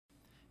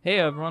Hey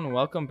everyone,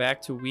 welcome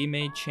back to We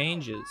Made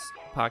Changes,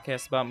 a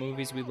podcast about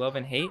movies we love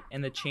and hate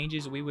and the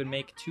changes we would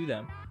make to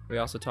them. We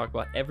also talk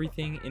about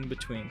everything in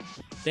between.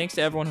 Thanks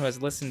to everyone who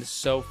has listened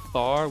so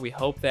far. We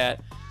hope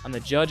that on the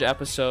Judge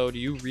episode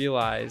you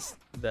realize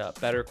the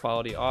better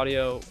quality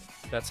audio.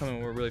 That's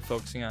something we're really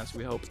focusing on, so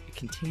we hope it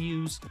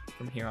continues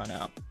from here on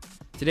out.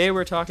 Today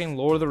we're talking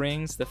Lord of the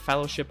Rings, the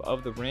Fellowship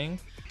of the Ring.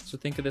 So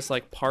think of this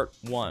like part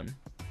 1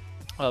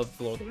 of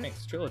the Lord of the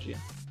Rings trilogy.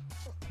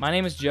 My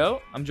name is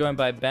Joe. I'm joined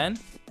by Ben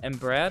and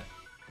Brad.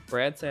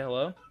 Brad, say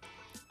hello.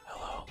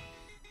 Hello.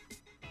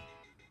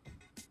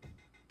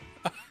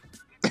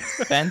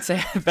 Ben, say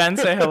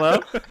hello.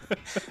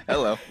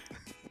 Hello.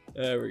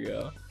 There we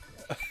go.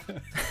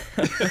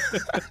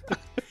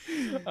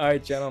 All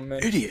right,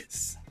 gentlemen.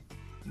 Idiots.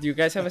 Do you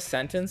guys have a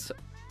sentence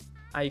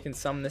how you can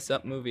sum this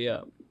movie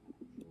up?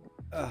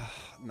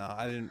 No,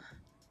 I didn't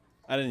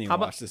even How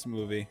about- watch this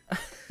movie.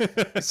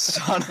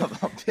 Son of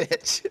a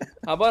bitch.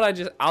 How about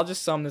I'll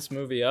just sum this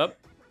movie up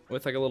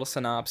with like a little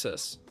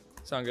synopsis.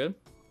 Sound good?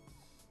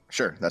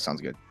 Sure, that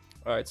sounds good.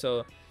 All right,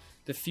 so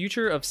the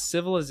future of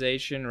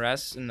civilization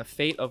rests in the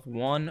fate of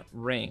one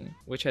ring,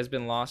 which has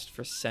been lost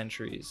for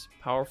centuries.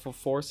 Powerful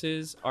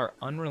forces are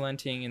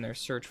unrelenting in their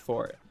search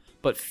for it,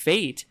 but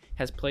fate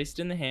has placed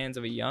it in the hands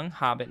of a young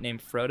hobbit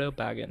named Frodo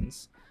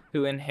Baggins,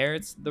 who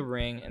inherits the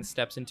ring and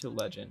steps into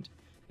legend.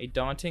 A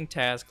daunting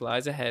task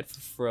lies ahead for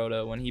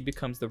Frodo when he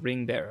becomes the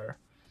ring bearer,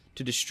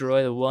 to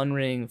destroy the One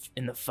Ring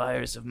in the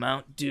fires of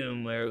Mount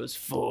Doom where it was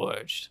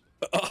forged.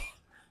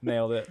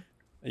 Nailed it.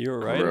 You were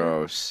right.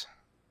 Gross.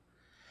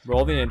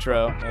 Roll the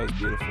intro. That was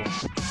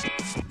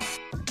beautiful.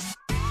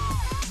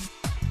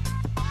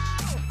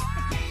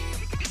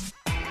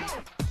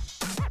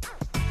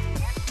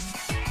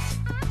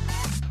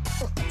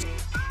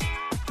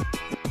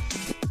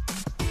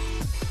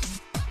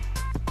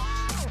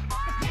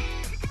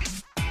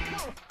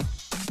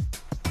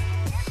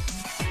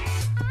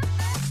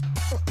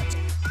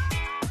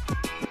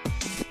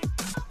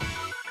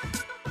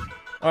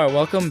 All right,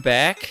 welcome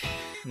back.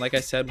 Like I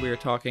said, we were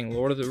talking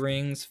Lord of the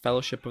Rings,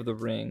 Fellowship of the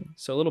Ring.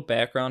 So a little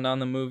background on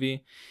the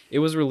movie. It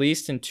was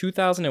released in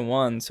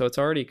 2001, so it's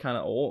already kind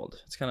of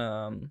old. It's kind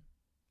of, it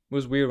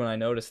was weird when I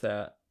noticed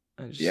that.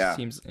 It just Yeah.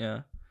 seems,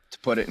 yeah. To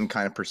put it in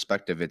kind of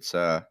perspective, it's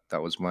that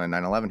was when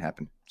 9/11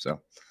 happened.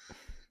 So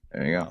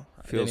there you go.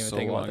 I didn't Feels even so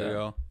think about long that.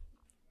 ago.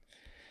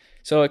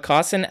 So it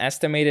cost an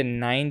estimated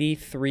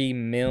 $93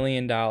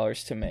 million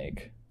to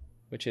make,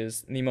 which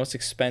is the most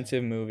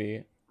expensive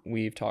movie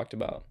we've talked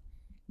about.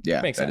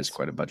 Yeah, Makes that is sense.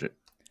 quite a budget.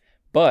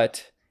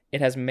 But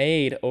it has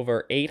made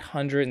over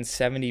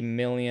 $870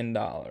 million.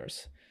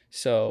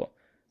 So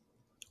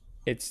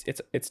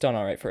it's done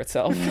all right for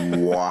itself.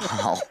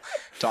 Wow.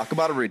 Talk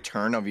about a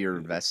return of your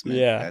investment.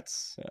 Yeah.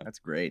 That's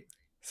great.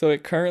 So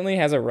it currently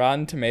has a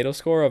Rotten Tomato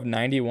score of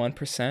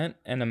 91%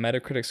 and a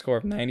Metacritic score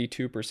of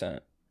 92%.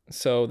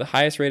 So the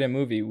highest rated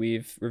movie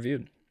we've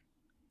reviewed.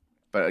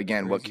 But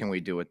again, what Crazy. can we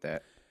do with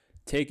that?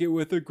 Take it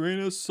with a grain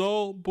of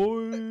salt,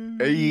 boy.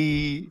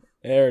 Hey.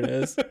 There it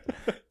is.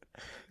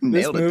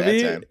 Nailed it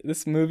that time.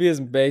 This movie is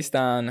based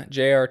on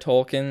J.R.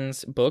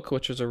 Tolkien's book,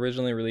 which was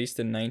originally released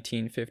in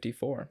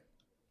 1954.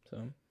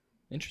 So,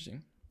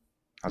 interesting.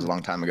 That was a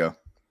long time ago.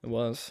 It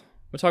was.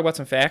 We'll talk about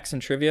some facts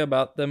and trivia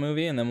about the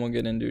movie, and then we'll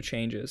get into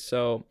changes.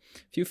 So, a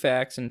few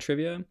facts and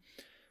trivia.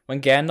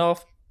 When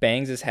Gandalf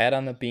bangs his head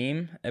on the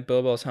beam at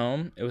Bilbo's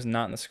home, it was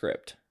not in the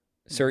script.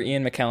 Sir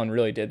Ian McKellen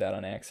really did that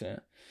on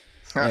accident,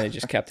 and they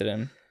just kept it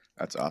in.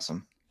 That's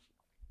awesome.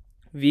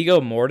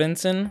 Viggo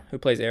Mortensen, who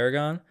plays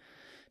Aragorn,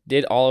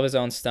 did all of his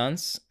own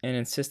stunts and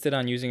insisted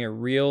on using a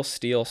real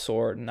steel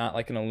sword, not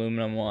like an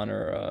aluminum one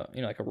or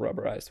like a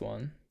rubberized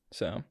one.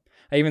 So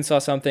I even saw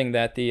something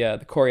that the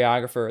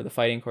choreographer, the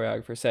fighting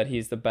choreographer, said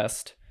he's the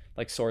best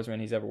like swordsman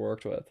he's ever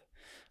worked with.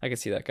 I can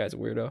see that guy's a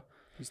weirdo.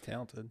 He's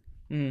talented.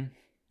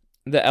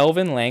 The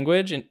Elven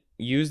language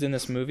used in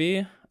this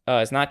movie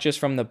is not just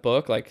from the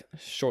book, like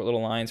short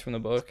little lines from the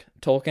book.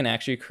 Tolkien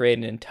actually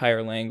created an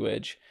entire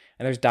language,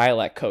 and there's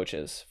dialect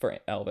coaches for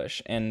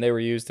Elvish, and they were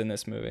used in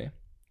this movie.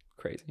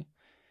 Crazy.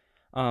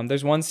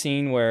 There's one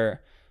scene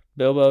where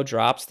Bilbo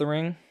drops the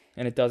ring,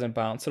 and it doesn't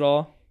bounce at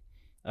all.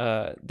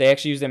 They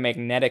actually used a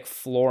magnetic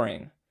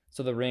flooring,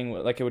 so the ring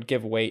it would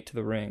give weight to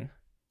the ring.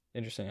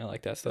 Interesting. I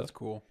like that stuff. That's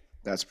cool.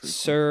 That's pretty cool.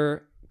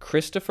 Sir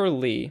Christopher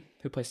Lee,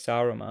 who plays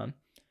Saruman,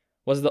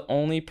 was the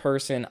only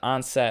person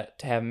on set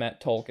to have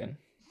met Tolkien.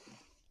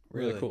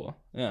 Really cool.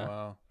 Yeah.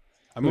 Wow.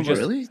 I Who remember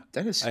just- Really?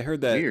 That is I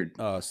heard that weird.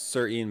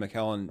 Sir Ian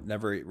McKellen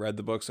never read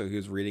the book, so he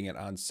was reading it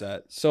on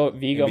set. So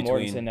Viggo In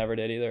between. Mortensen never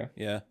did either.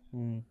 Yeah.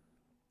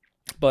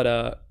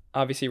 But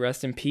obviously,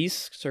 rest in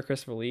peace. Sir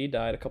Christopher Lee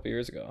died a couple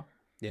years ago,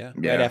 Yeah.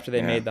 Yeah, right after they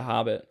yeah. made The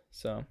Hobbit.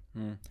 So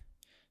Hmm.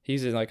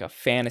 he's in like a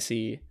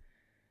fantasy.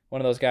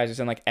 One of those guys who's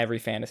in like every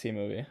fantasy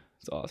movie.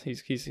 It's awesome.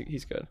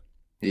 He's good.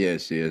 He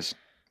is.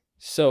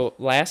 So,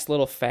 last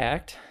little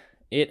fact,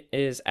 it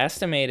is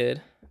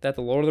estimated that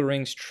the Lord of the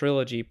Rings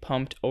trilogy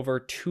pumped over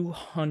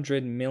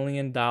 $200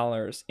 million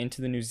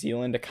into the New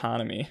Zealand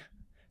economy.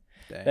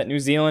 Dang. That New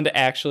Zealand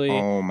actually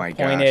Oh my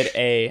appointed gosh.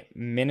 a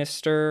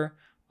minister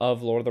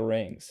of Lord of the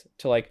Rings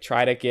to like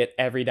try to get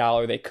every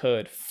dollar they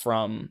could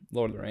from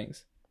Lord of the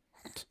Rings.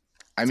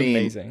 I It's mean,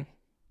 amazing.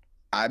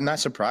 I'm not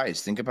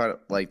surprised. Think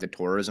about like the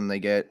tourism they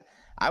get.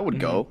 I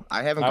would go.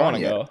 I haven't I gone wanna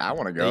yet. go. I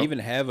want to go. They even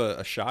have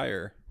a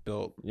Shire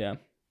built. Yeah.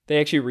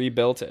 They actually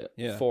rebuilt it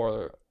Yeah.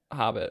 for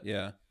Hobbit.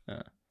 Yeah.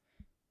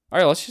 All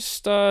right, let's just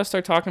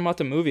start talking about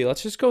the movie.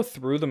 Let's just go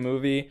through the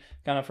movie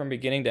kind of from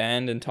beginning to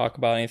end and talk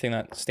about anything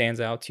that stands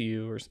out to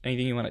you or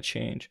anything you want to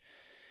change.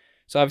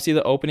 So obviously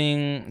the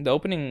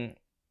opening,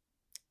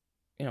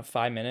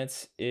 5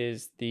 minutes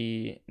is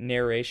the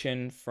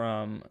narration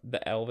from the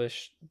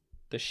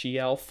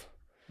she-elf,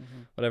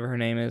 whatever her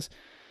name is.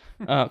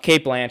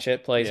 Kate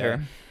Blanchett plays Yeah.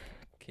 her.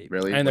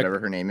 Really? And Whatever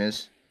her name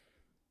is.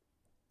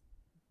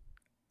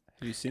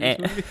 Have you seen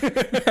this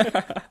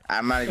movie?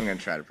 I'm not even going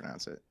to try to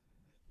pronounce it.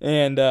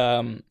 And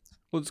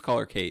We'll just call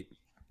her Kate.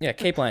 yeah,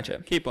 Kate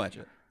Blanchett. Kate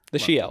Blanchett. The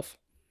she-elf.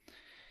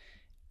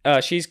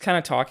 She's kind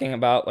of talking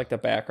about like the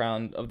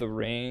background of the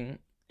ring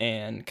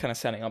and kind of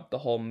setting up the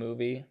whole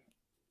movie.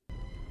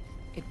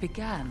 It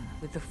began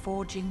with the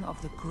forging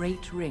of the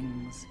great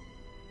rings.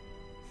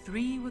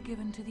 3 were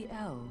given to the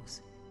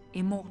elves,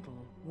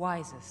 immortal,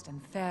 wisest,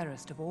 and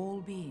fairest of all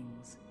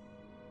beings.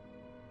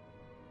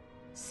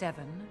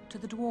 7 to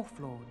the dwarf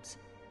lords,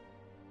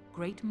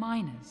 great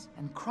miners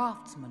and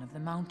craftsmen of the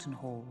mountain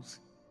halls.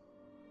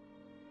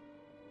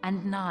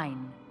 And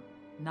 9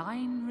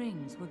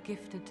 rings were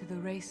gifted to the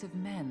race of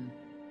men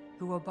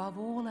who above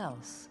all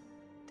else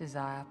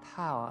desire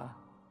power.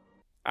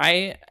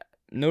 I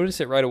noticed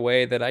it right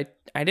away that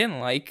I didn't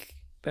like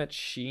that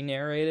she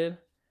narrated.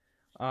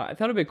 I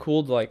thought it'd be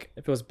cool to like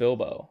if it was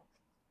Bilbo.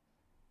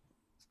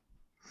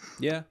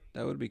 Yeah,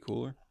 that would be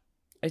cooler.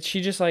 And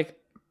she just like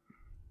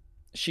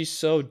she's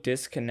so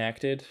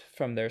disconnected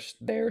from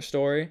their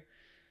story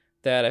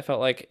that I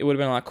felt like it would have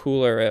been a lot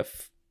cooler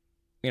if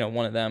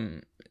one of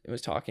them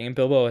was talking. And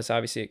Bilbo has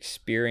obviously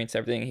experienced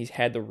everything. He's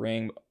had the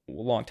ring a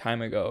long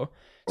time ago,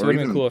 so it would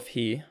have been cool if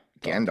he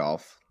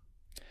Gandalf.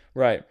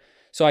 Right.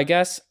 So I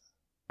guess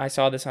I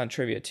saw this on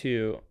trivia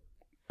too.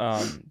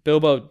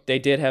 Bilbo, they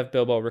did have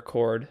Bilbo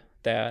record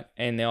that,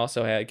 and they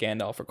also had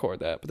Gandalf record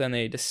that. But then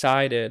they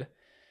decided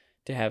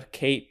to have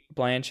Kate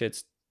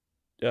Blanchett's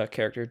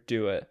character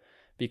do it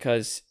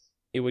because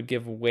it would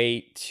give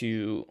weight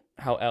to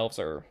how elves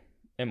are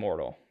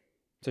immortal.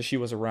 So she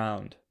was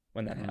around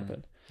when that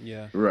happened.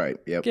 Yeah. Right.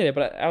 Yep. Get it?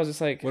 But I was just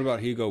like, What about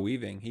Hugo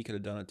Weaving? He could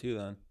have done it too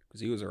then,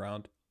 because he was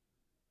around.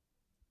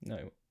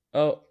 no.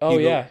 Oh, Hugo,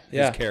 yeah,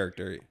 yeah. His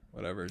character,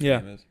 whatever his Yeah.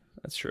 name is.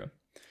 That's true.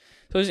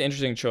 So it's an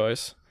interesting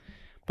choice.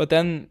 But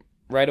then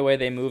right away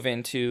they move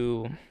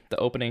into the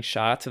opening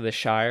shots of the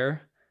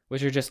Shire,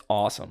 which are just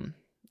awesome.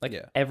 Like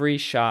every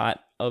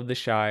shot of the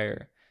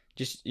Shire,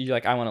 just you're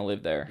like, I want to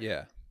live there.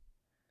 Yeah.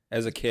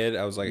 As a kid,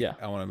 I was like, Yeah.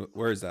 I want to.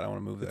 Where is that? I want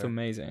to move there. It's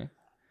amazing.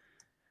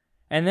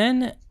 And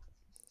then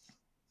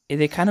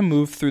they kind of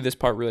move through this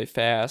part really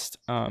fast.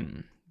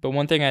 But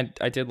one thing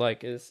I did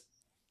like is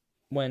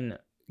when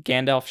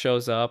Gandalf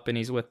shows up and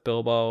he's with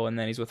Bilbo and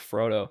then he's with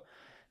Frodo,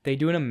 they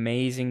do an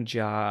amazing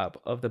job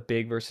of the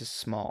big versus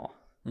small.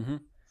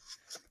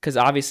 Because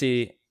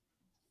obviously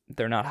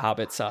they're not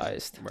hobbit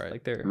sized. Right.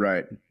 Like they're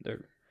Right.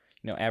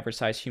 average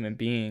sized human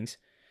beings.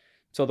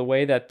 So the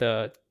way that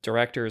the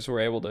directors were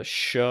able to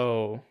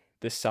show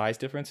this size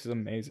difference is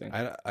amazing.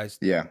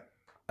 Yeah.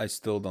 I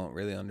still don't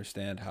really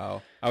understand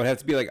how. I would have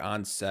to be like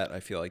on set, I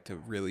feel like, to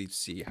really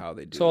see how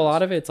they do So a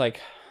lot of it's like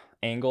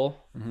angle.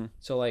 Mhm.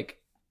 So like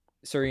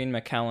Sir Ian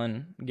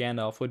McKellen,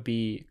 Gandalf, would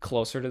be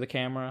closer to the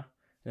camera,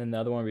 and then the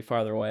other one would be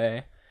farther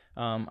away.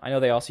 I know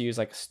they also use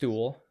like a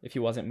stool if he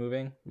wasn't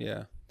moving,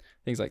 Yeah.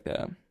 things like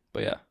that.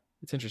 But yeah,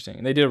 it's interesting.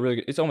 And they did a really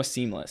good, it's almost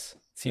seamless.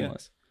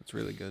 It's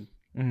really good.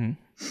 Mm-hmm.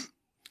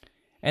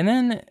 And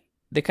then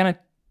they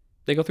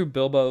go through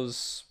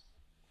Bilbo's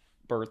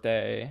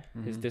birthday,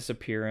 his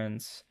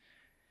disappearance.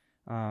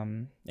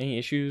 Any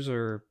issues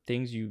or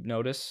things you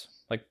notice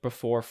like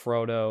before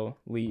Frodo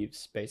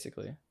leaves,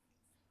 basically?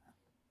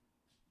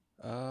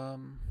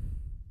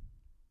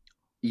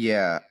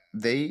 Yeah,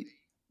 they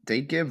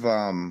give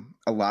a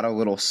lot of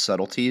little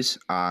subtleties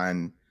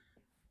on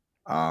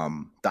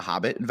the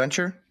Hobbit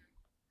adventure.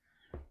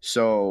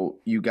 So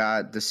you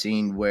got the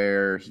scene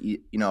where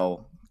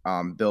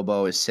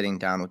Bilbo is sitting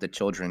down with the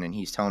children and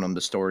he's telling them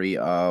the story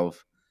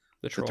of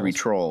the 3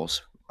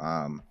 trolls,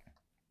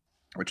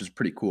 which is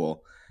pretty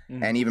cool.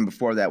 And even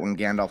before that, when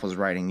Gandalf was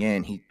riding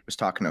in, he was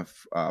talking to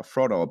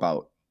Frodo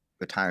about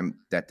the time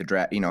that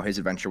his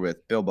adventure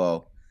with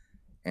Bilbo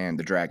and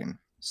the dragon.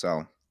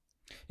 So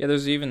yeah,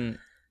 there's even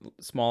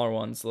smaller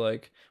ones,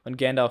 like when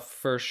Gandalf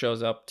first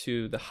shows up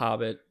to the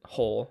Hobbit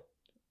hole,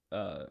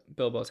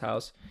 Bilbo's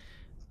house.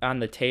 On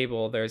the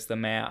table, there's the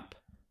map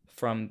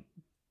from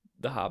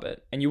the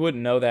Hobbit, and you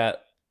wouldn't know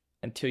that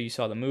until you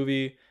saw the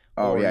movie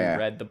or you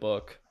read the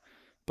book.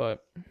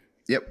 But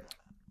yep,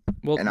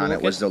 we'll on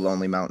it was the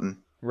Lonely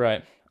Mountain.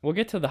 Right. We'll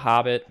get to the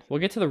Hobbit. We'll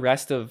get to the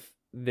rest of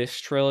this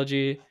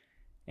trilogy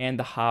and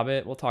the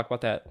Hobbit. We'll talk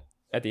about that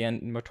at the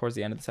end, more towards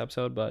the end of this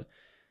episode. But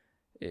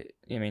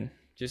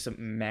just a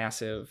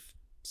massive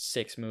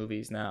 6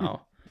 movies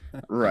now.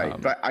 Right.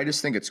 But I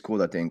just think it's cool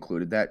that they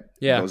included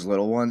Yeah. those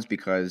little ones,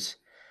 because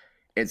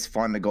it's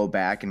fun to go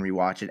back and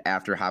rewatch it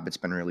after Hobbit's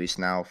been released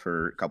now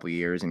for a couple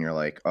years, and you're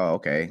like, oh,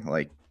 okay,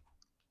 like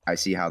I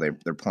see how they're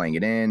playing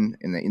it in,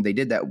 and they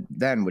did that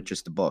then with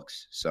just the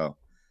books. So,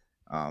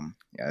 yeah,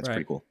 that's Right.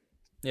 pretty cool.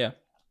 Yeah.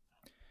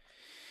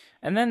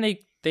 And then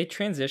they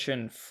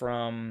transition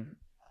from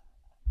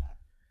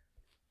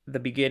the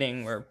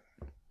beginning where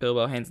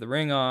Bilbo hands the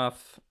ring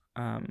off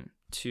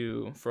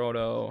to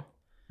Frodo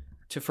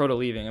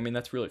leaving. I mean,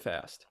 that's really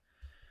fast.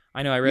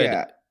 I know I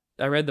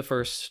read the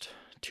first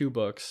 2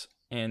 books,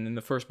 and in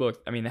the first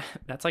book, I mean,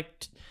 that's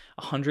like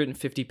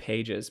 150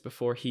 pages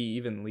before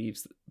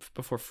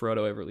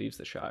Frodo ever leaves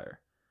the Shire.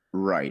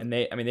 Right. And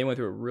they went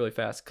through it really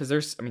fast because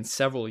there's, I mean,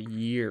 several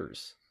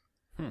years.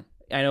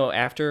 I know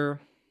after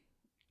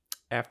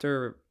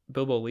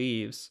Bilbo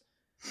leaves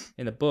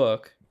in the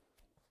book,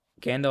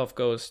 Gandalf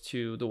goes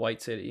to the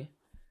White City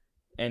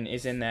and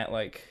is in that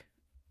like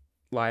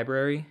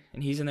library,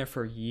 and he's in there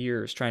for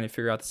years trying to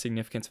figure out the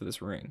significance of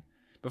this ring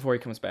before he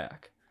comes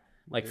back.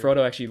 Like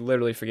Frodo actually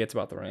literally forgets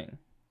about the ring.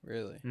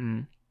 Really?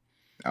 Mm.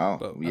 Oh,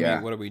 But yeah. I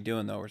mean, what are we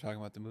doing though? We're talking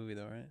about the movie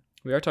though, right?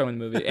 We are talking about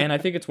the movie, and I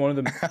think it's one of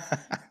the.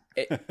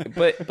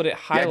 But it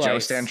highlights. Yeah, Joe,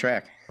 stay on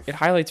track. It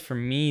highlights for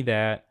me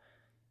that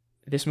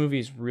this movie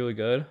is really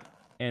good,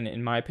 and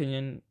in my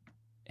opinion,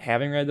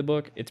 having read the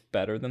book, it's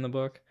better than the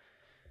book.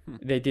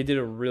 They did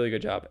a really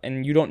good job,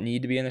 and you don't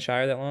need to be in the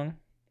Shire that long,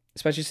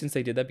 especially since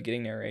they did that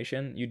beginning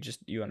narration.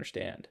 You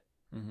understand.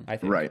 I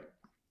think. Right.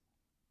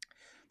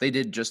 They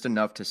did just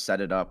enough to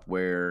set it up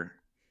where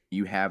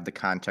you have the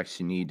context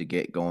you need to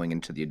get going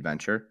into the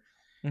adventure.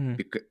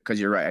 Because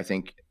you're right. I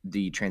think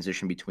the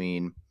transition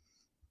between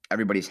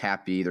everybody's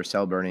happy, they're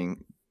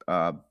celebrating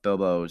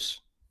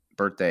Bilbo's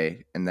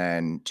birthday, and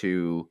then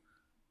to,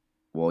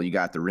 well, you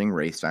got the ring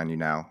wraiths on you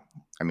now.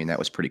 I mean, that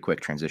was pretty quick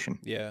transition.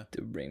 Yeah.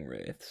 The ring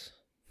wraiths.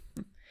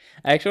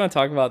 I actually want to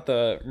talk about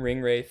the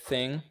ring wraith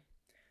thing.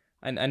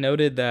 I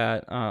noted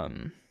that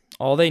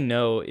all they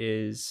know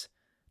is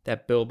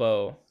that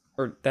Bilbo,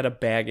 or that a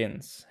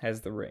Baggins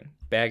has the ring.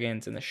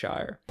 Baggins in the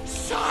Shire.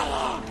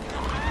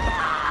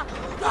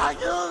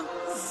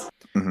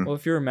 Well,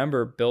 if you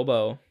remember,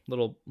 Bilbo,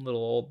 little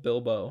old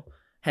Bilbo,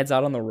 heads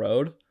out on the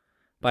road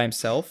by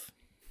himself.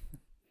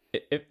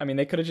 I mean,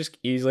 they could have just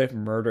easily have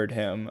murdered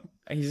him.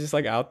 He's just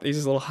like out. He's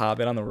this little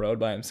hobbit on the road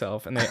by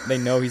himself, and they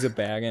know he's a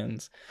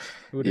Baggins.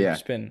 It would have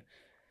just been.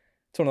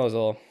 It's one of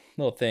those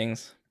little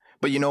things.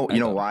 But you know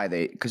why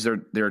because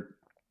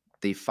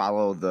they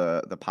follow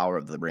the power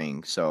of the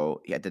ring.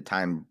 So at the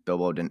time,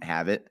 Bilbo didn't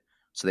have it,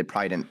 so they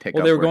probably didn't pick up.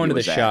 Well, they were where going he to the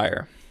was at.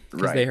 Shire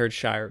because Right. they heard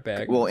Shire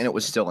Baggins. Well, and it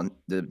was still in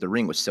the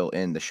ring was still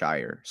in the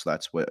Shire, so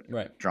that's what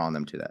drawing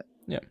them to that.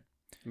 Yeah.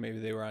 Maybe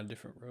they were on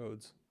different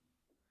roads.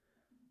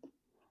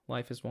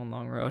 Life is one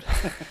long road.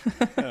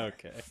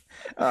 Okay.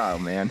 Oh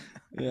man.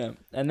 Yeah,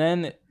 and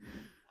then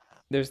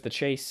there's the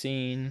chase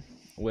scene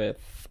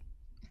with,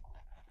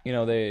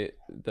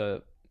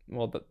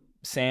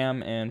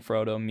 Sam and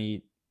Frodo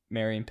meet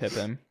Merry and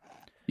Pippin.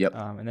 Yep.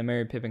 And then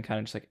Merry and Pippin kind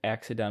of just like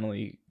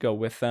accidentally go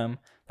with them.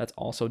 That's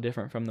also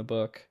different from the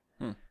book.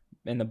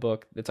 In the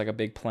book, it's like a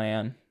big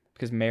plan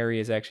because Merry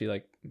is actually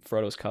like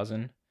Frodo's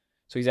cousin.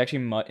 So he's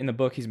actually in the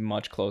book he's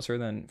much closer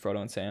than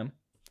Frodo and Sam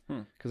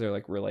because they're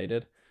like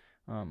related.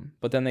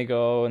 But then they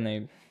go and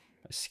they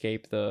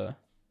escape the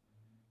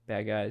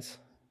bad guys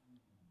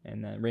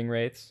and the ring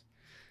wraiths,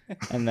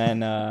 and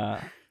then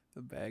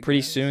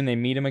pretty soon they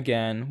meet him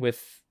again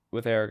with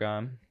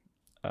Aragorn.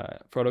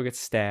 Frodo gets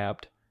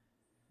stabbed,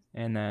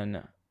 and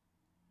then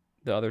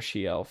the other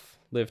she-elf,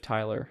 Liv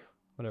Tyler,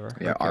 whatever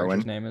her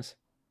character's name is.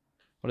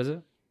 What is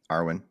it?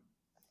 Arwen,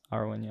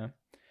 yeah.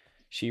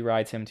 She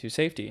rides him to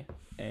safety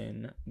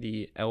in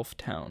the elf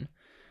town.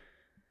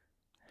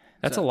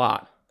 That's a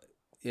lot.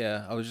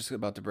 Yeah, I was just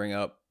about to bring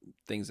up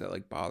things that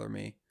like bother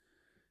me.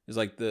 Is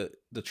like the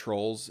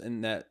trolls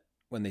in that,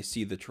 when they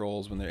see the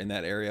trolls when they're in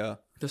that area.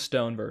 The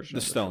stone version.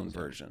 The stone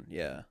version,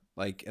 yeah.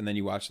 Like, and then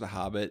you watch The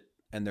Hobbit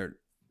and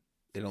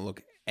they don't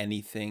look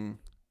anything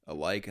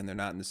alike, and they're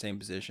not in the same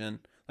position.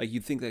 Like,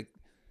 you'd think that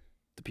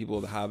the people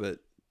of The Hobbit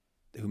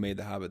who made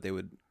The Hobbit, they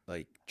would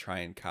like try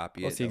and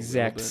copy it. It's the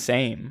exact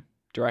same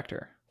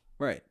director.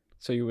 Right.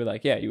 So you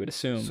would you would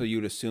assume. So you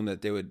would assume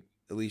that they would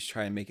at least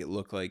try and make it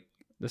look like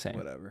the same.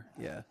 Whatever.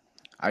 Yeah.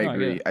 I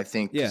agree. I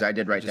think because I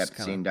did write that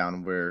kinda scene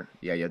down where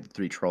you had the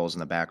 3 trolls in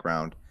the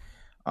background,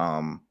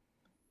 and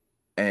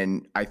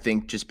I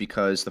think just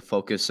because the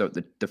focus of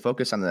the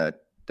focus on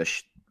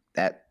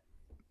that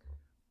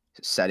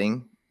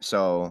setting,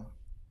 so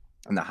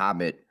in The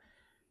Hobbit,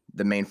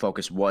 the main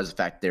focus was the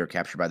fact they were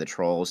captured by the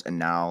trolls, and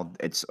now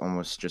it's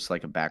almost just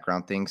like a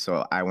background thing.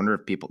 So I wonder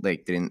if people they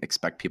didn't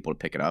expect people to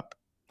pick it up.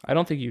 I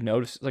don't think you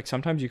notice. Like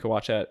sometimes you could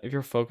watch that if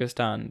you're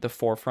focused on the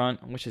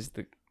forefront, which is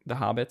the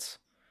hobbits.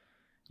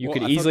 You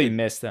could easily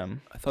miss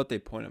them. I thought they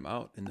point them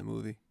out in the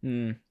movie.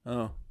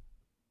 Oh,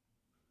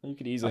 you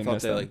could easily. I thought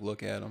miss they them. like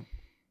look at them.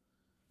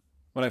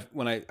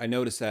 When I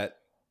noticed that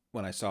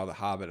when I saw The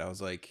Hobbit, I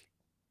was like,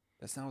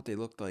 that's not what they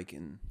looked like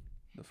in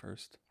the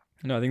first.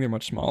 No, I think they're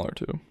much smaller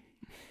too.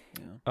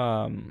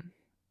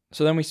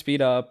 So then we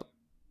speed up.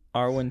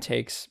 Arwen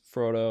takes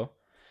Frodo,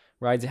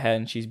 rides ahead,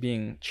 and she's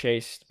being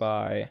chased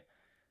by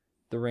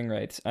the ring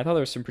wraiths. I thought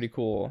there was some pretty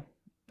cool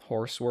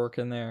horse work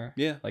in there.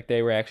 Yeah. Like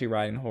they were actually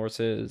riding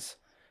horses.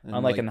 And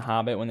Unlike in The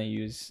Hobbit when they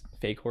use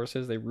fake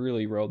horses, they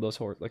really rode those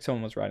horses. Like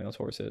someone was riding those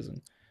horses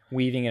and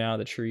weaving it out of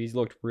the trees. It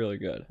looked really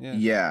good.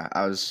 Yeah,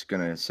 I was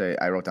gonna say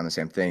I wrote down the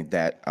same thing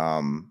that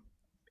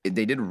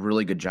they did a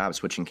really good job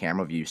switching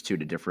camera views too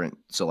to different.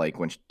 So like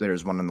when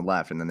there's one on the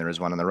left and then there was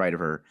one on the right of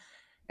her,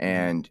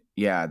 and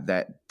yeah,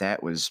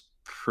 that was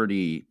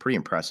pretty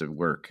impressive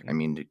work. I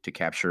mean, to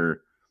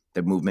capture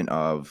the movement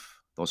of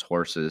those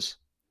horses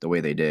the way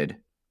they did.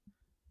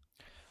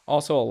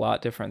 Also a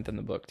lot different than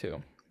the book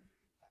too.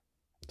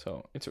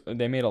 So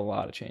they made a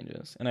lot of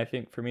changes, and I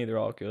think for me they're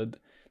all good.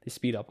 They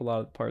speed up a lot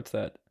of the parts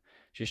that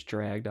just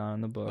dragged on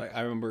in the book. Like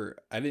I remember,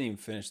 I didn't even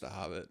finish The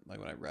Hobbit. Like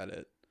when I read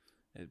it,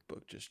 the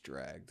book just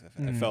dragged.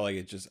 I felt like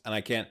it just, and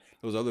I can't.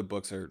 Those other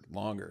books are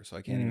longer, so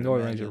I can't even.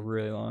 Lord of the Rings are imagine.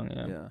 really long.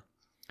 Yeah. Yeah.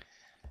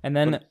 And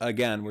then But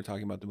again, we're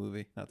talking about the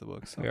movie, not the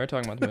books. So. we are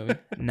talking about the movie,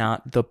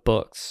 not the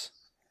books.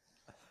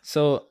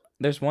 So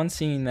there's one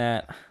scene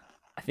that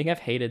I think I've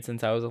hated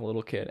since I was a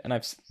little kid, and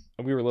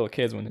we were little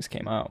kids when this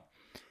came out.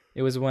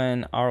 It was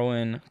when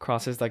Arwen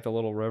crosses like the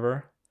little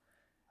river,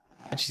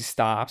 and she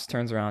stops,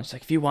 turns around. She's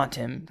like, "If you want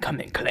him, come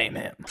and claim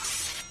him."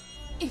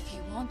 If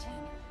you want him,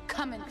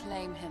 come and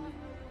claim him.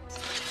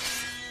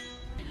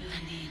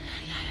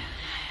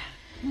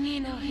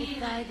 Nino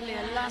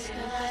hitaglia laska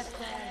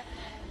lesta.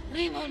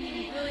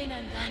 Rimoni ruin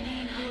and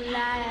danino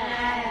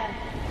laya.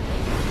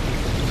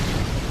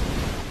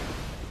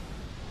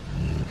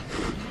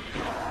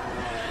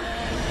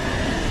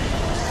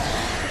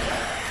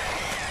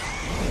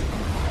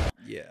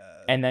 Yeah.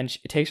 And then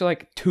it takes her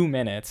like 2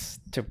 minutes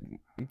to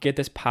get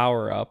this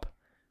power up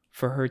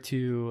for her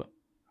to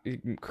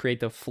create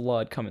the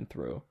flood coming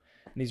through.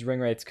 And these ring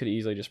wraiths could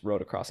easily just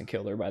rode across and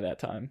killed her by that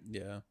time.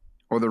 Yeah.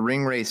 Or the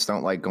ring wraiths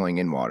don't like going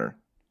in water.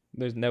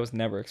 That was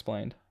never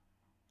explained.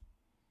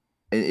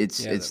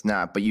 It's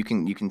not, but you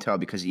can tell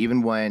because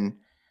even when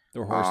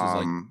Their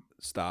horses like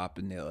stop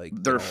and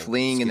they're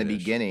fleeing in the skittish.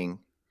 beginning,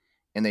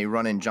 and they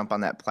run and jump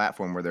on that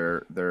platform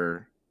where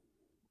they're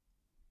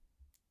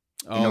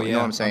Oh you know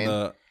what I'm saying?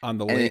 On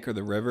the And lake or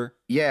the river.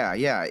 yeah,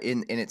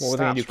 and it What were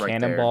they gonna do? stops right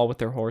Cannonball there. with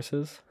their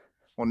horses?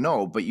 Well,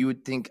 no, but you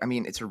would think. I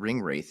mean, it's a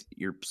ring wraith.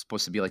 You're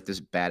supposed to be like this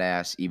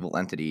badass evil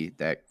entity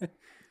that,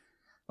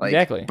 like,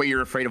 Exactly. But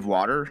you're afraid of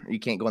water. You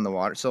can't go in the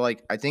water. So,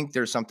 like, I think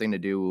there's something to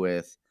do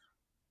with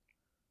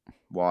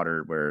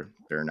water where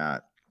they're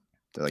not.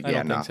 They're like, I yeah,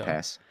 don't think not so.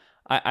 pass.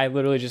 I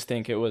literally just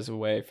think it was a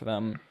way for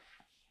them,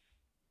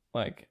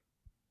 like,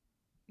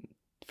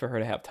 for her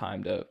to have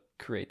time to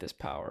create this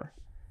power.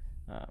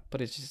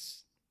 But it's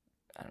just,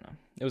 I don't know.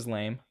 It was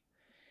lame.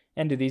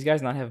 And do these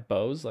guys not have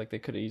bows? Like, they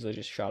could have easily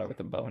just shot her with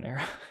a bow and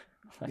arrow.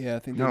 Yeah, I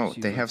think No, just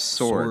use, they like, have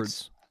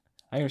swords.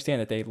 I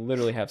understand that they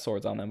literally have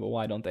swords on them, but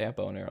why don't they have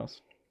bow and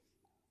arrows?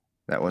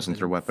 That wasn't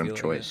their don't weapon of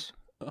feel like it.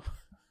 choice.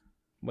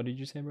 What did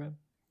you say, Brad?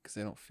 Because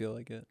they don't feel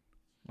like it.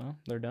 Well,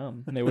 they're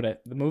dumb. And they would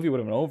the movie would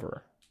have been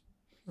over.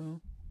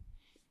 Oh.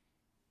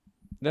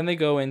 Then they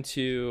go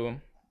into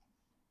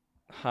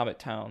Hobbit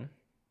Town.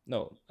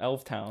 No,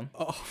 Elf Town.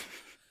 Oh.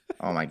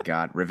 Oh my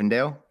God,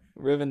 Rivendell.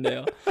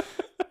 Rivendell.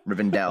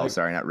 Rivendell,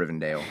 sorry, not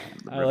Rivendell.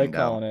 I like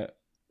calling it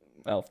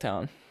Elf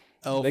Town.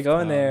 Elf They go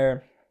in Town.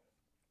 there,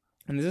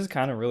 and this is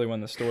kind of really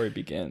when the story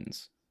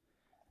begins.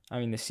 I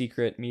mean, the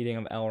secret meeting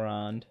of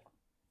Elrond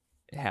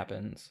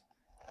happens,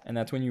 and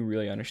that's when you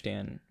really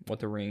understand what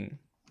the ring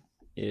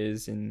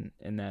is, and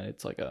that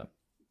it's like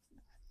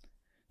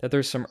that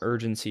there's some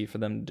urgency for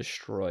them to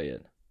destroy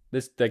it.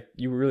 This like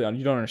you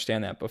don't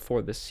understand that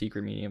before this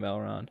secret meeting of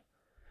Elrond.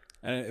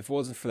 And if it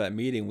wasn't for that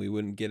meeting, we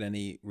wouldn't get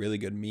any really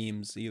good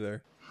memes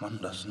either. One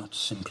does not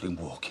simply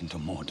walk into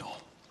Mordor.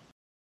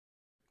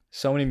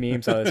 So many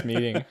memes out of this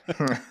meeting.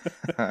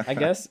 I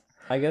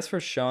guess for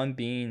Sean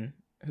Bean,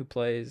 who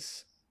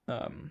plays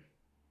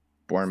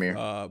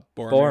Boromir.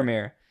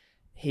 Boromir,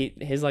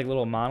 his like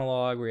little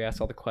monologue where he asks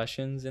all the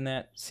questions in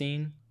that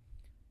scene,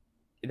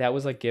 that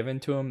was like given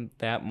to him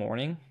that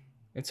morning,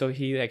 and so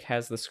he like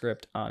has the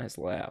script on his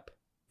lap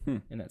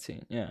in that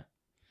scene. Yeah,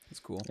 That's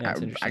cool. yeah, it's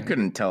I interesting.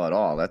 couldn't tell at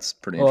all. That's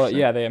pretty Well, interesting.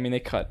 yeah, they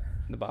cut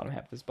the bottom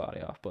half of his body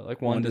off, but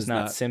like one does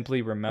not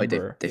simply Like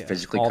remember they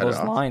physically all cut those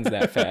it off. lines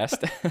that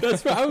fast.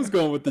 That's where I was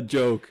going with the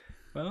joke.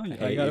 Well, I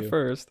hate got you. it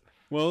first.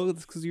 Well,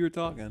 it's because you were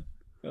talking.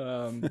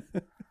 But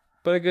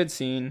a good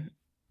scene.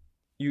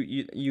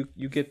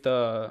 You get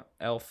the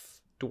elf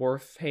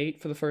dwarf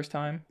hate for the first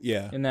time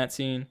Yeah. in that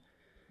scene.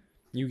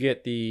 You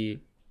get the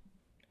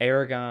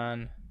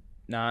Aragorn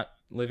not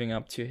living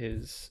up to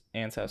his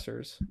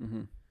ancestors.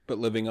 But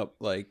living up,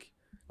 like,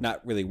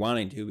 not really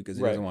wanting to because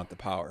he Right. doesn't want the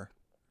power.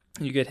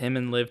 You get him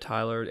and Liv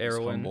Tyler, He's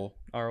Arwen, humble.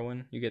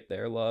 Arwen. You get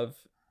their love.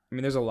 I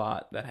mean, there's a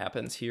lot that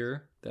happens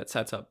here that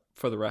sets up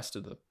for the rest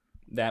of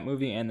that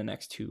movie and the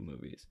next two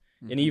movies,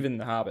 and even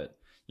The Hobbit.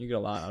 You get a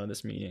lot out of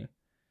this meeting.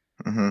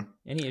 Mm-hmm.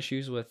 Any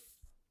issues with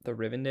the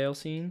Rivendell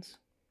scenes?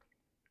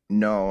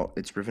 No,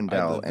 it's I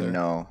Rivendell, live there. and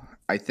no,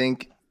 I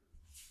think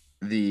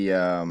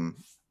the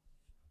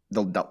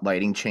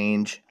lighting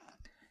change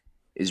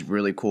is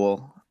really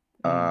cool,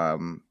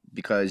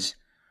 because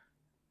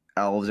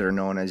elves are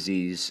known as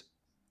these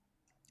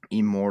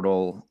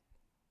immortal,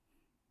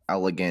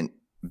 elegant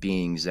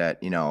beings that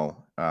they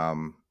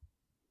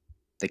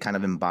kind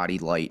of embody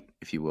light,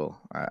 if you will,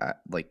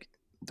 like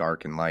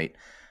dark and light.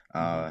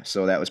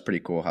 So that was pretty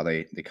cool how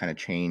they kind of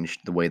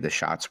changed the way the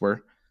shots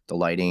were, the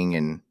lighting,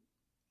 and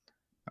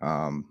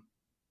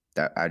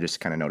that I just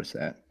kind of noticed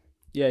that.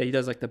 Yeah, he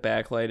does like the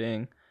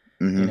backlighting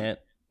in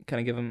it,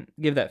 kind of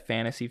give that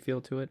fantasy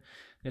feel to it.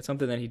 It's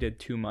something that he did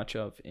too much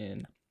of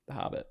in The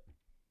Hobbit.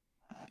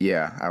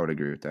 Yeah, I would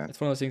agree with that.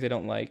 It's one of those things I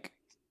don't like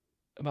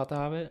about The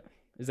Hobbit,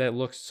 is that it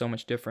looks so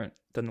much different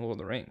than The Lord of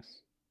the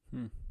Rings.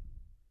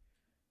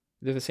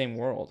 They're the same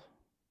world.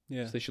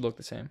 Yeah. So they should look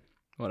the same.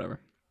 Whatever.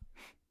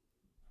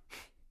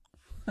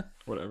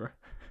 Whatever.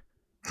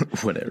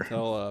 Whatever.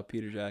 Tell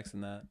Peter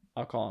Jackson that.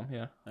 I'll call him,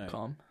 yeah. All right.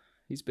 Call him.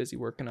 He's busy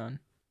working on...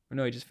 Or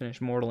no, he just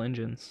finished Mortal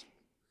Engines.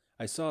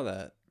 I saw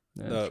that.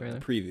 Yeah, The trailer.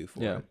 preview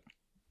for Yeah. it.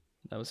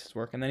 That was his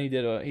work. And then he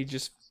did he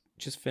just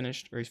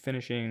finished, or he's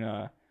finishing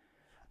a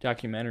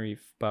documentary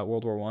about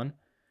World War One,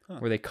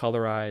 where they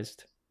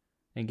colorized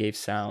and gave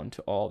sound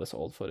to all this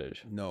old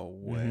footage. No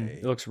way.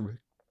 It looks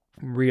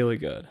really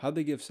good. How'd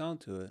they give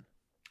sound to it?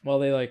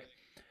 Well,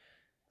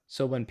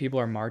 so when people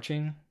are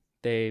marching,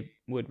 they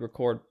would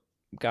record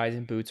guys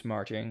in boots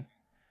marching,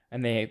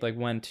 and they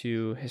went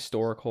to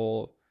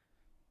historical,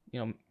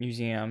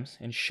 museums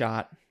and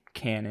shot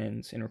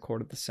cannons and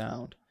recorded the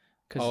sound.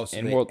 Oh, so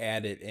they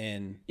add it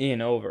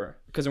in over,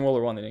 because in World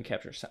War One they didn't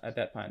capture at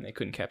that time, they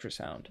couldn't capture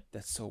sound.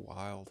 That's so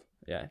wild.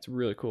 Yeah, it's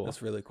really cool.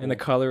 That's really cool. And the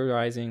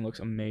colorizing looks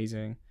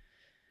amazing.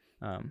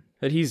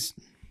 But he's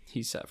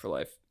set for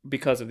life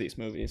because of these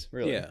movies.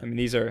 Really, Yeah. I mean,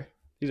 these are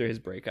his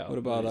breakout. What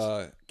about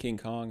movies. King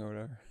Kong or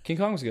whatever? King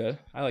Kong was good.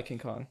 I like King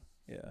Kong.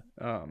 Yeah.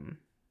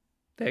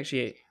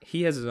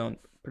 He has his own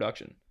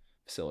production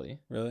facility.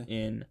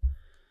 Really?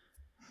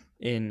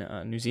 In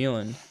New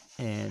Zealand,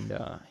 and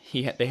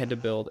they had to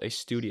build a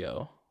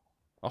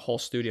whole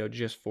studio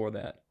just for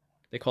that.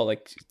 They call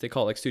it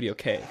Studio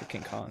K for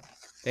King Kong.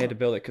 They had to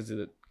build it because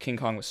King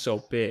Kong was so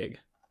big.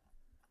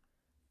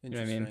 You know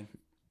what I mean?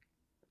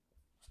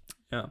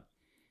 Yeah.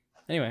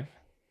 Anyway,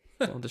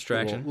 little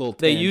distraction. little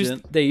they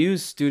tangent.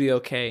 used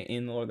Studio K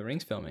in the Lord of the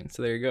Rings filming,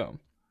 so there you go.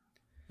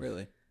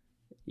 Really?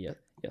 Yeah.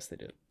 Yes, they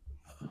did.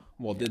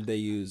 Well, did they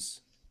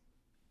use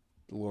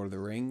the Lord of the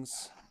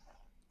Rings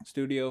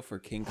studio for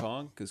King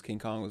Kong? Because King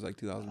Kong was like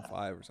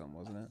 2005 or something,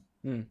 wasn't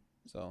it?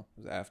 So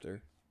it was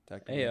after,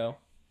 technically. Heyo.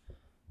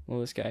 Well,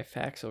 this guy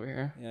facts over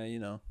here. Yeah,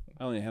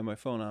 I only have my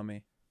phone on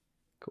me.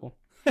 Cool.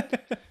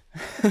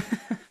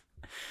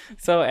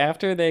 So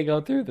after they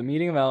go through the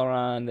meeting of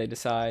Elrond, they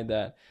decide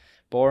that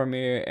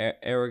Boromir,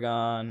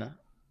 Aragorn,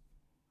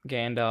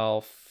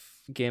 Gandalf,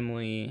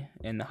 Gimli,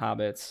 and the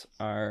hobbits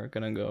are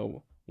gonna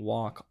go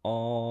walk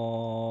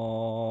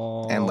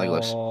And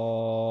Legolas.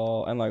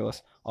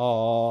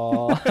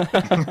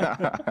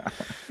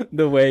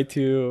 the way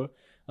to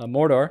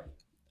Mordor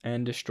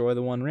and destroy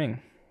the One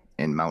Ring.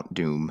 In Mount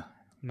Doom.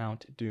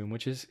 Mount Doom,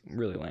 which is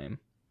really lame.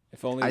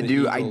 If only I the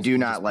do Eagles do could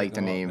not just like pick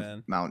the them up, name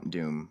man. Mount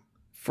Doom.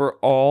 For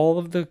all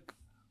of the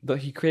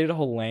he created a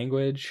whole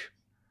language,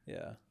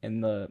 Yeah.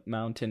 and the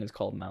mountain is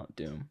called Mount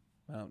Doom.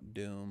 Mount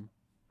Doom.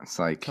 It's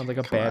like Sounds like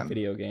a come bad on.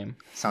 video game.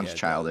 Sounds Yeah, it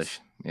childish.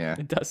 Yeah.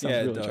 It does sound Yeah,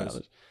 it really does.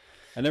 childish.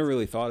 I never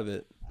really thought of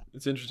it.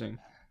 It's interesting.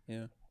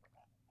 Yeah.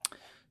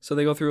 So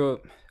they go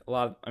through a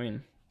lot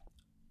of,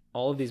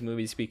 all of these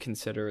movies be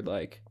considered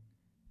like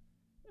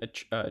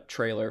a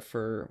trailer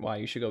for why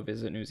you should go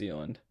visit New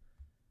Zealand.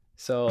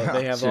 So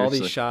they have all these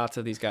Seriously. shots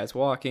of these guys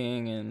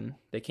walking, and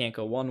they can't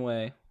go one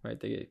way, right?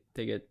 They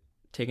get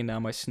taken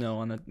down by snow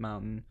on the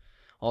mountain.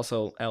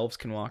 Also, elves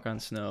can walk on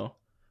snow,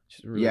 which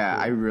is really Yeah,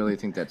 cool. I really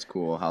think that's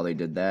cool how they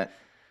did that.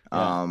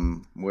 Yeah.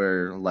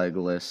 Where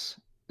Legolas,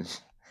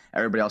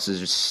 everybody else is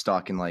just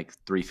stuck in like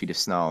 3 feet of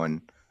snow,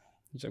 and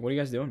He's like, "What are you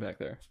guys doing back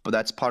there?" but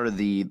that's part of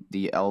the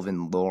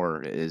elven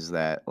lore is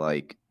that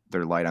like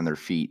they're light on their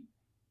feet.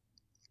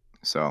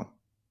 So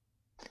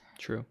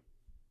True.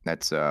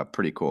 that's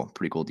pretty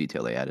cool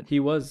detail they added. He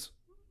was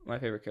my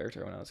favorite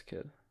character when I was a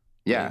kid.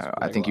 Yeah, he's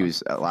I think he Legolas.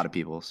 was a lot of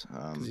people's.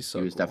 he's so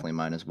he was cool. definitely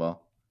mine as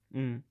well.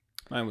 Mm.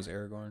 Mine was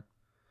Aragorn.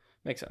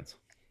 Makes sense.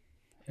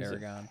 He's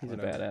Aragorn. He's a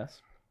whatever. badass.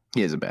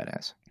 He is a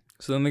badass.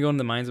 So then they go into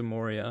the Mines of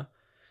Moria,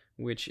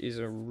 which is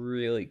a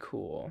really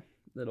cool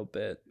little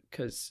bit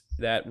because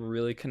that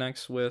really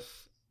connects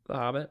with The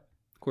Hobbit.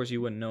 Of course,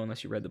 you wouldn't know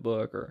unless you read the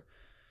book or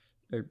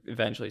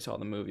eventually saw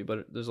the movie,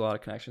 but there's a lot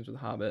of connections with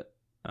The Hobbit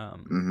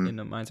in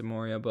the Mines of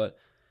Moria. But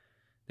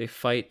they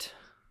fight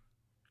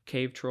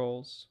cave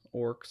trolls,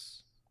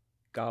 orcs,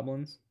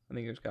 goblins. I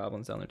think there's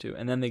goblins down there too.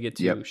 And then they get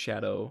to Yep.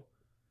 Shadow,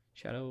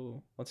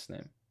 what's his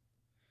name?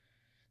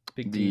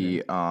 Big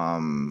The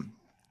demon.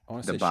 I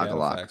want to the say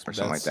Bagalak Shadowfax, or but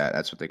something like that.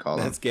 That's what they call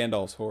them. That's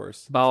Gandalf's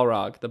horse.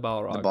 Balrog, the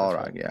Balrog. The that's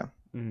Balrog, right. yeah.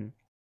 Mhm.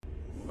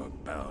 A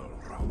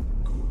Balrog,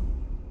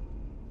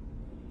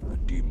 a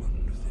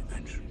demon of the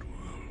ancient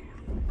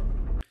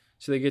world.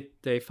 So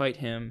they fight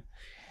him,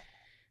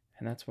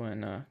 And that's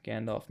when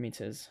Gandalf meets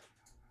his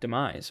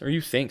demise, or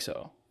you think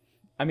so.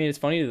 I mean, it's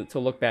funny to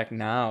look back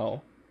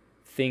now,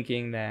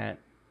 thinking that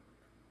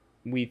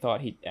we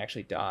thought he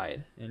actually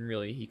died, and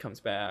really he comes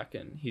back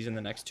and he's in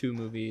the next 2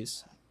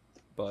 movies.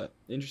 But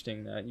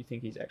interesting that you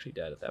think he's actually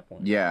dead at that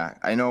point. Yeah,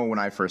 I know when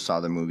I first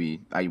saw the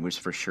movie, I was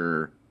for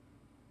sure.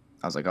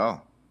 I was like, oh,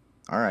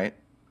 all right.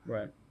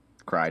 Right.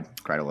 Cried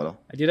a little.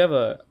 I did have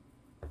a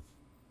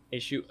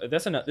issue.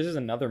 This is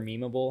another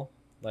memeable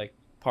like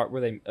part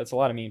where it's a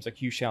lot of memes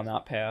like "You shall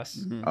not pass."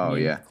 Mhm. Oh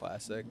yeah.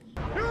 Classic.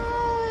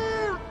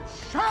 You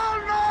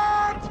shall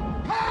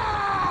not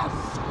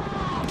pass!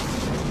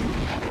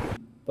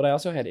 But I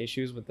also had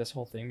issues with this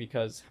whole thing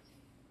because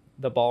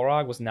the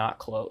Balrog was not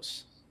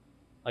close.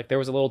 Like there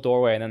was a little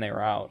doorway and then they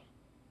were out.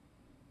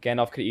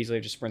 Gandalf could easily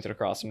have just sprinted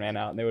across and ran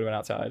out, and they would have been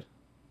outside.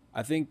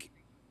 I think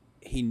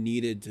he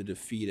needed to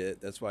defeat it.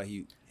 That's why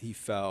he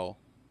fell.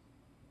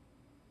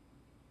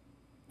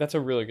 That's a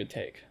really good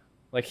take.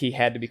 Like he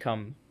had to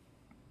become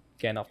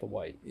Gandalf the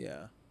White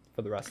Yeah.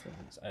 for the rest of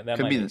them. That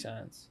Could might be make the-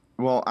 sense.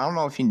 Well, I don't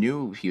know if he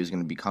knew he was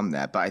going to become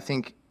that, but I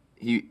think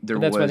there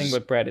But that's what I was think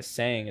what Brad is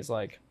saying is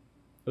like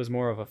it was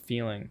more of a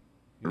feeling.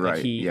 Like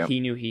right. he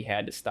knew he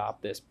had to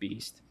stop this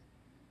beast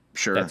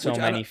Sure. that so Which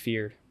I many don't-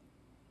 feared.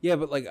 Yeah,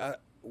 but like,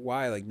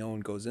 why? Like, no one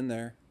goes in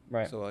there.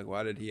 Right. So like,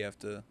 why did he have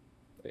to?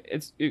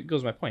 It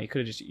goes to my point. He could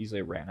have just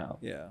easily ran out.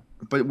 Yeah.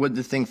 But would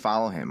the thing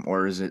follow him,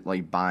 or is it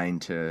like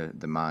bind to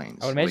the mines?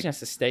 I would imagine Like, it has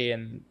to stay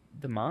in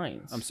the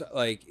mines. I'm so,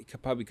 like,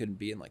 it probably couldn't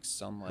be in like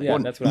sunlight. Yeah, well,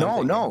 that's what I'm no,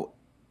 thinking. no,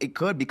 it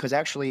could, because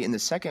actually in the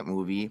second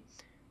movie,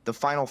 the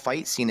final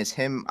fight scene is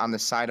him on the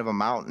side of a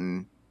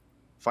mountain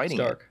It's fighting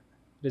it. dark.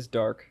 It is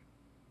dark.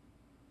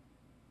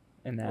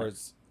 And that. Or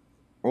it's,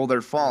 Well,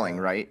 they're falling,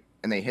 Yeah. right?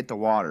 And they hit the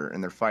water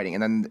and they're fighting.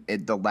 And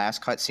then the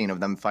last cutscene of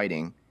them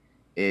fighting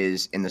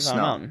is in the It's on a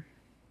snow. mountain.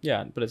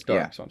 Yeah, but it's dark,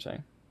 Yeah. that's what I'm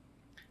saying.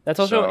 That's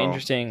also So-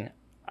 interesting.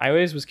 I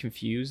always was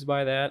confused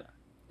by that.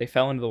 They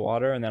fell into the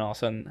water, and then all of a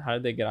sudden, how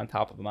did they get on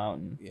top of a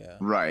mountain yeah.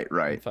 Right, and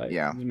right. fight?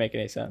 Yeah. It didn't make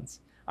any sense.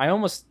 I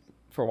almost,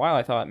 for a while,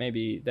 I thought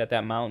maybe that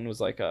mountain was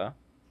like a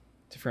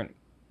different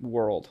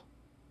world.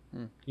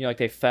 Hmm. You know, like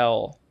they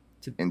fell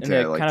to, and Into,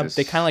 they like, kind of this-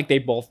 they kind of like they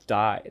both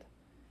died,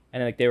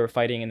 and like they were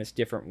fighting in this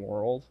different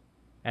world,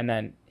 and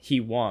then he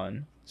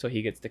won, so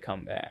he gets to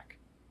come back.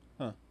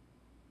 Huh.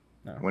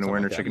 No, Winner, something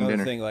winner, like that. chicken Another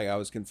dinner. thing, like I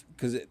was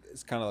because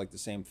it's kind of like the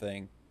same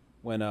thing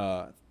when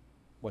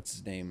what's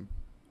his name,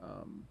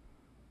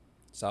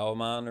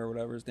 Saruman or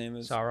whatever his name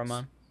is.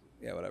 Saruman.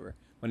 Yeah, whatever.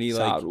 When he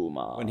like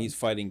Saruman. when he's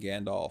fighting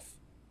Gandalf,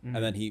 Mhm.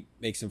 and then he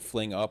makes him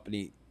fling up, and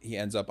he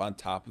ends up on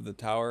top of the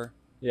tower.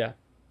 Yeah,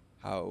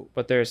 How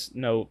but there's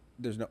no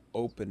there's no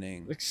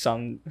opening. like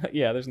sun.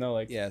 Yeah, there's no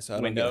like. Yeah, so I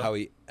don't window. get how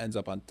he ends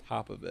up on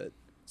top of it.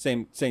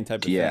 Same type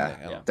of Yeah. thing.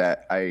 Like,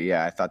 I don't-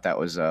 I thought that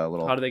was a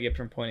little How do they get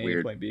from point A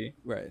Weird. to point B?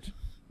 Right.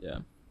 Yeah,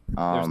 there's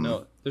um,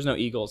 no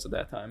eagles at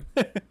that time.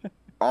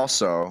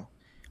 also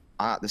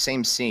the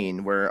same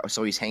scene where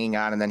he's hanging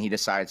on and then he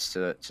decides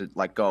to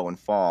let go and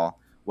fall.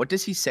 What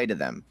does he say to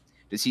them?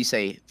 Does he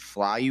say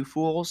fly you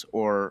fools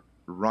or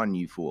run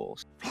you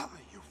fools? Fly,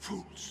 you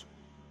fools.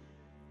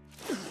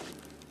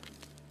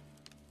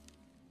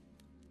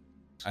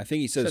 I think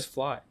he It says says.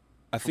 fly.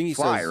 I think he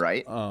fly, says.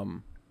 right?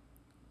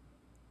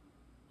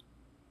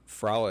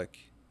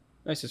 Frolic.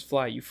 No, it says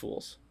fly, you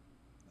fools.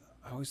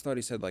 I always thought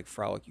he said like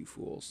frolic, you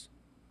fools.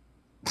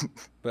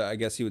 But I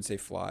guess he would say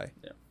fly.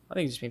 Yeah, I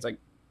think it just means like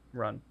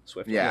run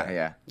swiftly.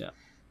 Yeah. Yeah.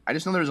 I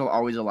just know there's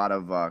always a lot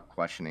of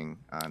questioning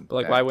on But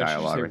like, that why wouldn't you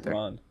dialogue just right say there.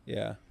 run?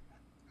 Yeah.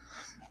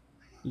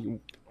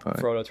 But-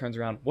 Frodo turns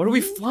around. What are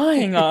we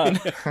flying on?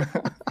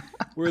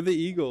 We're the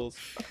Eagles.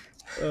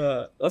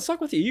 Let's talk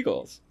about the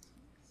Eagles.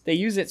 They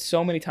use it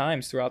so many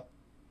times throughout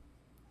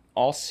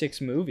all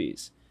 6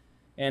 movies,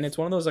 and it's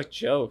one of those like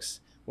jokes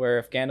where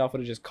if Gandalf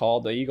would have just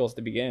called the Eagles at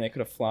the beginning, they could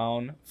have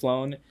flown,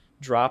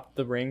 dropped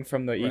the ring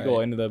from the eagle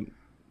Right. into the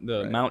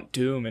Right. Mount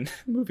Doom, and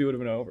the movie would have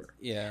been over.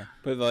 Yeah.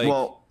 But like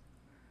well,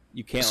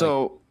 you can't like,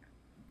 so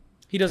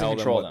He doesn't tell them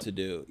control what them. to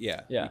do.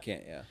 Yeah. Yeah. You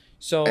can't. Yeah.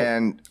 So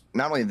and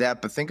not only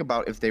that, but think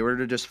about if they were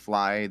to just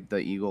fly the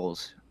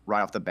Eagles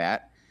right off the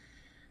bat.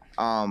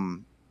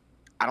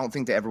 I don't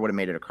think they ever would have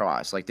made it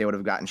across. Like they would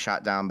have gotten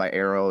shot down by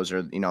arrows,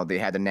 or they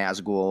had the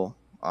Nazgul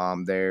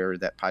there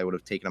that probably would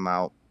have taken them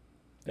out.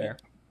 there,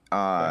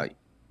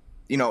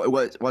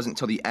 It wasn't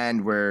until the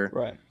end where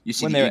right? you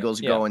see When the they're-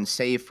 Eagles yeah. go and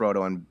save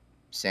Frodo and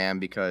Sam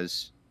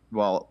because,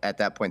 well, at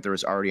that point there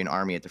was already an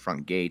army at the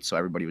front gate, so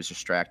everybody was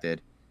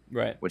distracted,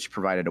 Right. which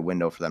provided a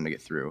window for them to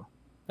get through.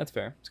 That's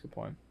fair. That's a good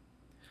point.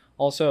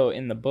 Also,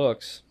 in the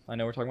books, I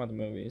know we're talking about the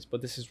movies,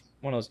 but this is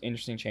one of those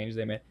interesting changes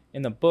they made.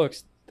 In the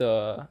books,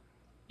 the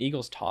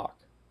Eagles talk.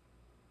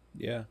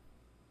 Yeah.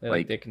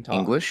 They can talk.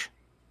 English?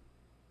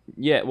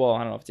 Yeah, well, I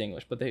don't know if it's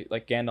English, but they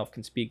like Gandalf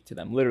can speak to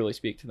them, literally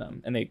speak to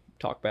them, and they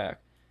talk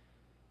back.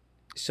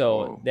 So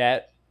Whoa.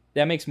 that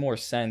makes more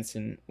sense,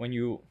 and when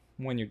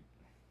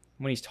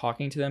he's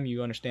talking to them,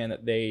 you understand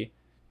that they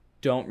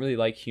don't really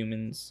like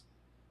humans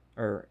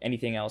or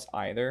anything else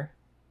either,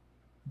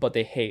 but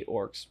they hate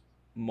orcs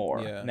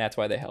more, Yeah. and that's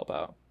why they help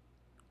out.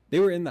 They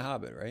were in The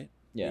Hobbit, right?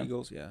 Yeah.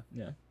 Eagles, yeah.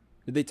 Yeah.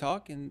 Did they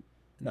talk in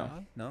No.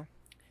 No?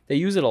 They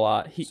use it a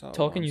lot. Saw it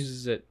Tolkien once.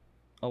 uses it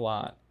a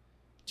lot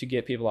to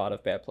get people out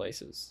of bad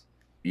places.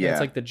 And Yeah. it's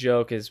like the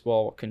joke is,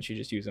 well, couldn't you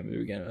just use them to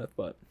begin with?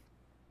 But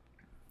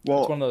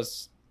Well, it's one of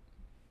those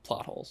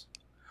plot holes.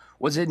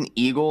 was it an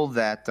eagle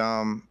that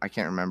I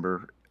can't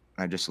remember.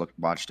 I just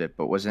watched it,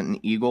 but was it an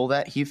eagle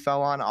that he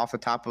fell on off the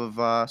top of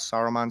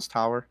Saruman's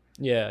tower?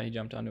 Yeah, he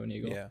jumped onto an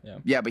eagle. Yeah. Yeah.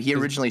 Yeah, but he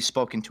originally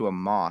spoke into a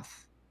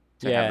moth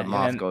to have the and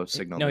moth then- go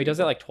signal. No, the he does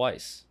that eagle. like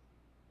twice,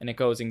 and it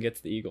goes and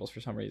gets the eagles for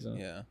some reason.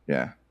 Yeah.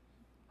 Yeah.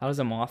 How does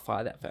a moth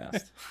fly that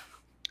fast?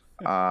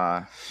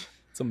 Uh,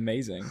 It's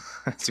amazing.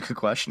 that's a good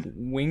question.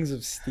 Wings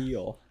of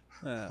steel.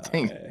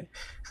 Dang. Okay.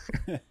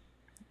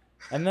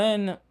 And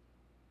then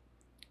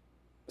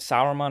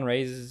Sauron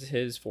raises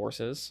his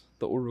forces,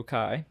 the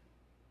Uruk-hai.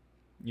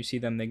 You see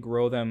them; they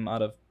grow them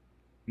out of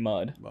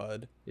mud.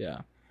 Mud.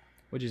 Yeah,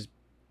 which is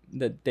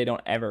that they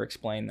don't ever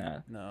explain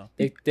that. No.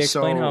 They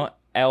explain So- how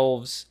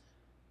elves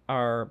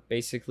are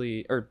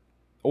basically, or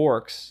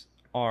orcs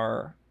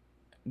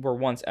were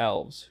once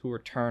elves who were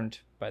turned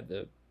by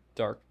the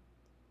Dark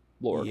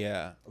Lord.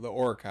 Yeah. The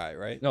Orcai,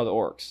 right? No, the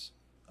orcs.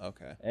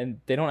 Okay.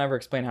 And they don't ever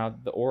explain how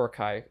the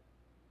Uruk-hai,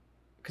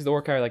 because the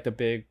Uruk-hai are like the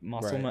big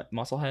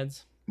muscle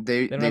heads.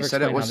 They They don't they ever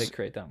said explain it how they was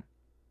create them.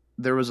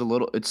 there was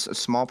it's a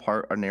small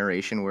part of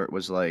narration where it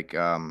was like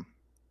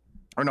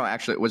or no,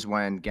 actually it was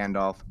when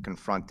Gandalf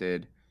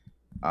confronted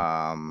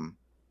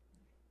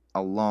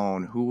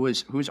Alone,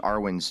 who's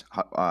Arwen's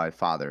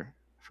father?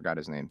 I forgot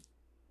his name.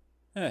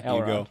 Here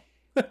you go.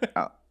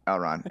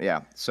 Elrond.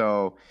 Yeah.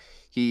 So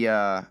he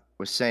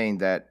was saying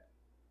that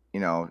you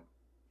know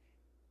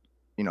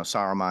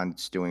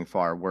Saruman's doing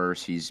far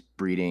worse. He's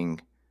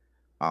breeding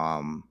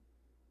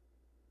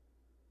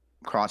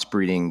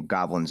crossbreeding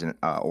goblins and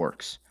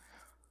orcs.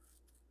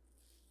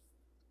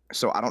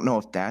 So I don't know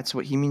if that's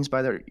what he means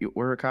by the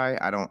Uruk-hai.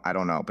 I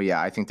don't know. But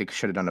yeah, I think they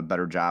should have done a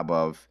better job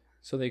of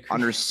So they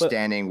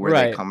understanding where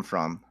they right. come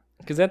from.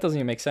 because that doesn't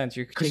even make sense.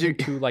 You're 'Cause taking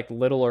you're- two like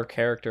littler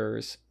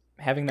characters,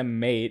 having them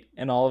mate,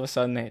 and all of a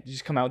sudden they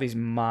just come out with these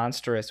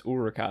monstrous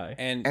Uruk-hai.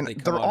 And And they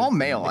come they're out all of-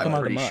 male, They I'm come out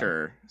of the pretty mud.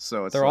 sure.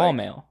 So it's They're all like,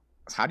 male.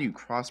 How do you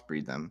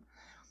crossbreed them?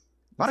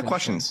 A lot of That's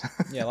questions.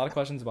 Yeah, a lot of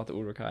questions about the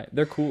Uruk-hai.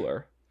 They're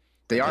cooler.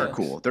 They are Yes.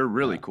 cool. They're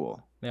really Yeah.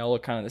 cool. They all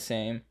look kind of the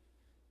same.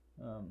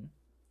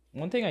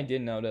 One thing I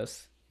did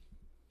notice.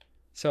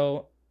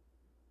 So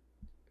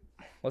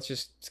let's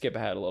just skip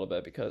ahead a little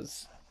bit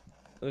because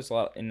there's a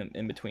lot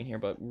in between here.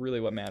 But really,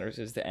 what matters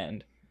is the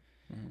end.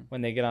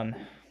 When they get on,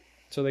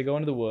 so they go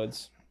into the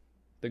woods.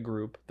 The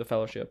group, the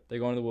Fellowship, they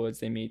go into the woods.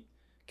 They meet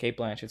Cate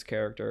Blanchett's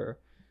character.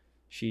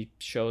 She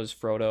shows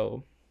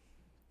Frodo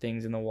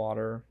things in the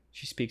water.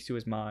 She speaks to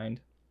his mind.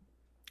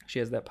 She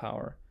has that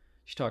power.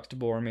 She talks to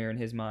Boromir in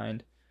his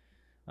mind.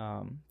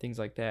 Things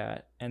like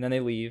that. And then they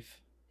leave.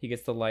 He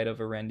gets the light of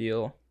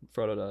Erendil.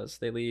 Frodo does.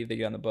 They leave. They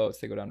get on the boats.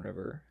 They go down the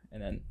river. And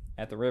then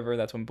at the river,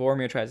 that's when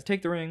Boromir tries to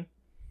take the ring.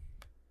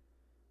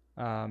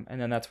 And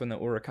then that's when the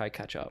Uruk-hai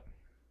catch up.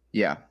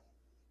 Yeah.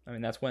 I mean,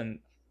 that's when,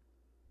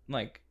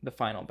 like, the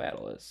final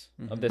battle is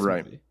of this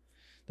Right. movie.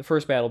 The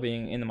first battle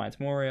being in the Mines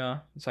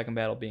Moria. The second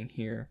battle being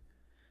here.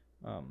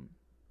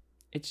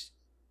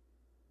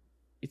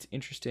 It's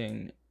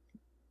interesting.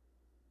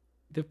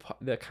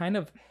 The kind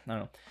of, I don't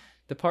know,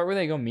 the part where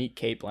they go meet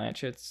Cate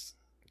Blanchett's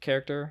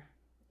character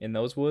in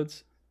those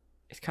woods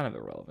is kind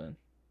of irrelevant.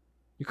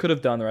 You could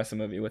have done the rest of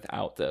the movie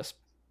without this.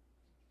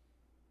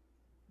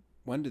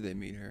 When did they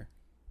meet her?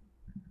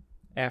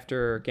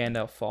 After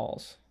Gandalf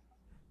falls,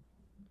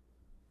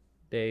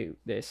 they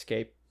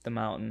escape the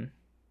mountain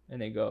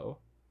and they go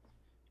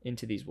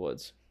into these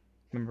woods.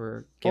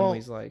 Remember,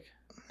 Gimli's like,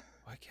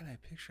 Why can't I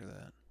picture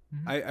that?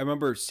 Mhm. I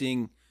remember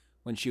seeing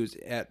when she was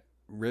at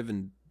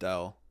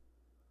Rivendell.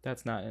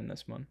 that's not in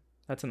this one.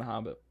 That's in The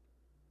Hobbit.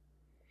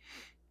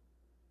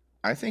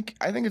 I think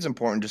it's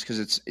important just because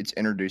it's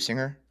introducing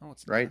her, Oh,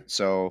 it's right? not.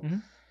 So,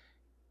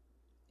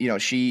 Mhm.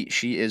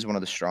 she is one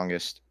of the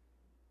strongest.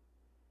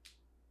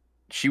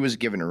 She was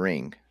given a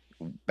ring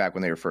back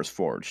when they were first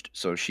forged.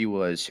 So she's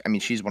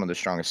one of the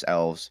strongest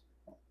elves,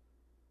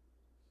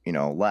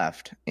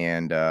 left.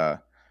 And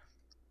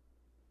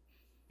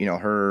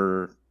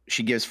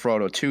she gives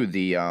Frodo too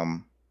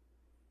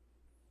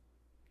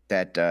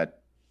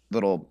that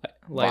little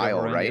Light of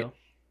vial, right? Erendil.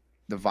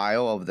 The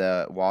vial of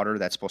the water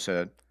that's supposed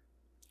to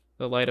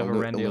The light of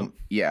Erendil.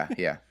 yeah.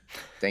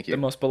 Thank you. The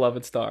most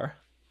beloved star.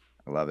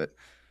 I love it.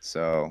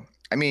 So,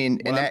 I mean,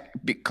 Well, and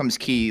that becomes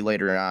key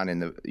later on in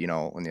the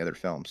in the other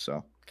films.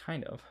 So,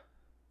 Kind of.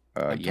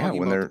 I'm yeah, talking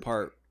when about they're the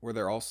part where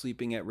they're all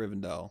sleeping at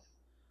Rivendell.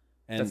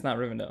 And That's not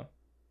Rivendell.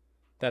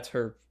 That's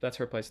her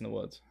place in the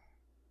woods.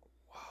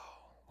 Wow.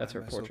 That's why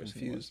her am I so fortress in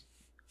the confused.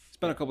 It's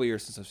been a couple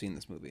years since I've seen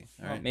this movie.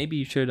 All Well, right. maybe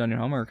you should have done your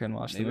homework and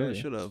watched Maybe the I movie.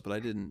 should have, but I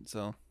didn't.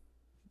 So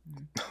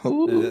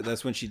Ooh.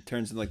 that's when she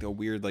turns into like a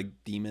weird like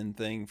demon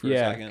thing for a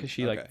Yeah, second. because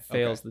she Okay, like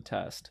fails okay. the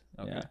test.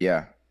 Okay. Yeah.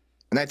 Yeah,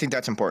 and I think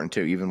that's important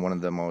too. Even one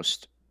of the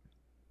most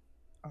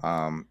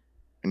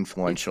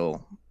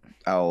influential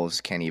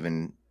elves can't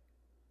even,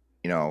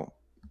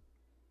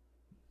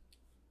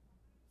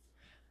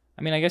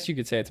 I mean, I guess you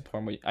could say it's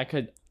important,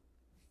 but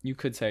you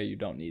could say you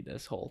don't need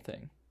this whole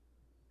thing.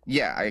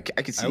 Yeah, I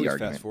could see I the always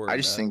argument. fast forward I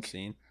just that think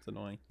scene. It's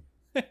annoying.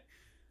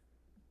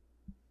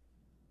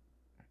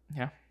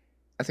 Yeah,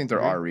 I think there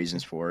Agree. are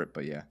reasons for it,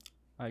 but yeah,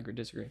 I agree,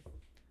 disagree,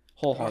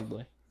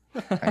 wholeheartedly.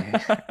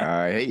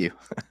 I hate you.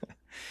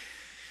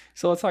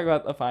 So let's talk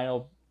about the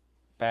final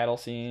battle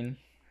scene.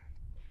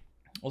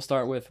 We'll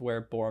start with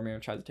where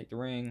Boromir tries to take the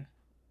ring,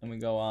 and we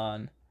go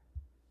on.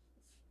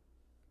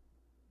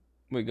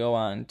 We go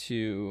on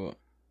to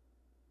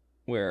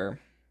where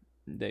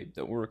the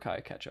Uruk-hai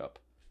catch up.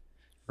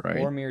 Right.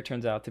 Boromir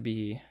turns out to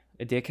be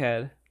a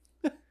dickhead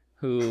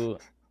who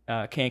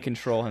can't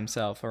control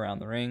himself around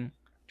the ring.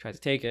 Tries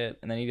to take it,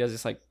 and then he does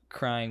this like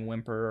crying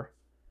whimper,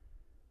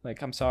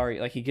 like I'm sorry.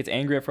 Like he gets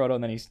angry at Frodo,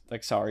 and then he's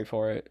like sorry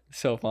for it.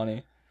 So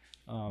funny.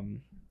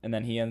 And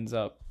then he ends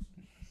up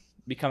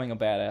becoming a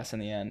badass in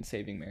the end,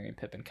 saving Merry and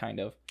Pippin, kind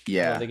of.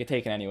 Yeah. Well, they get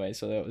taken anyway,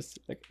 so that was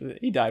like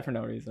he died for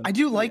no reason. I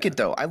do like it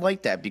though. I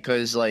like that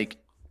because like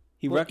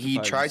He he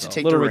rectifies tries to himself.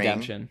 take Little the ring.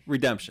 redemption.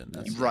 redemption.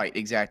 That's Right,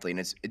 exactly. And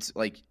it's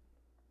like,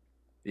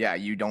 yeah,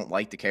 you don't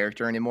like the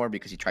character anymore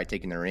because he tried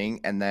taking the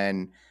ring, and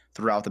then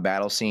throughout the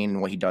battle scene,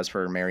 what he does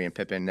for Merry and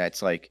Pippin,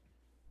 that's like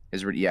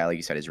like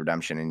you said, his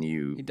redemption, and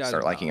you He dies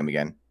start with liking honor. him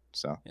again.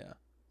 So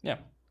Yeah.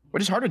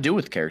 which is hard to do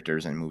with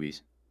characters in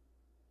movies.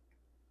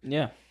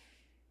 Yeah.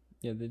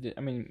 Yeah, they did.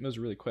 I mean, it was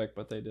really quick,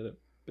 but they did it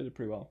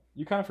pretty well.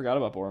 You kind of forgot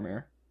about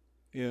Boromir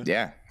yeah.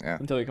 Yeah.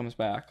 until he comes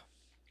back.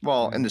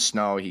 Well, in the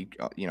snow, he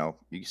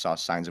you saw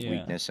signs of Yeah.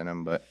 weakness in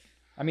him, but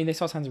I mean, they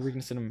saw signs of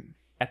weakness in him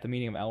at the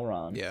meeting of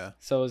Elrond. Yeah.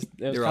 So it was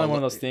They were kind all of one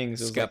of those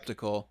things. It was like,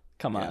 skeptical.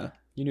 come on. Yeah.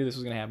 You knew this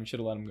was going to happen. You should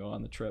have let him go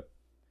on the trip.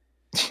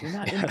 You're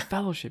not in the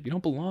fellowship. You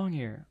don't belong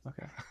here.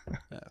 Okay.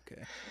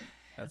 Okay.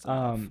 That's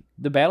enough.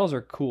 The battles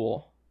are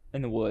cool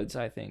in the woods,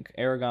 I think.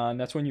 Aragon,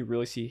 that's when you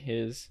really see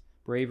his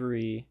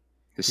bravery,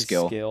 his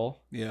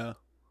skill. Yeah.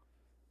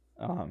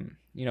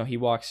 He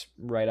walks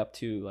right up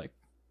to like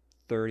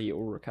 30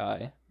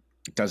 Uruk-hai.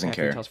 Doesn't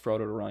After he care. tells Frodo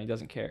to run. He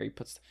doesn't care. He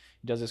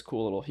does this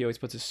cool little. He always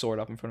puts his sword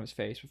up in front of his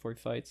face before he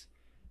fights.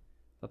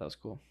 Thought that was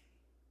cool.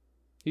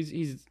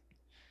 He's.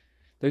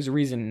 There's a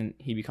reason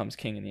he becomes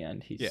king in the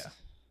end. He's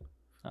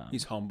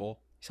He's humble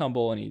he's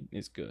humble and he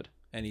is good.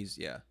 and he's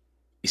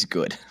He's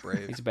good.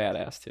 brave. He's a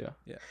badass too.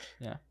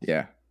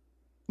 Yeah.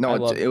 No, I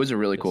love it was a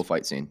really this. cool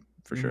fight scene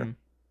for sure. Mhm.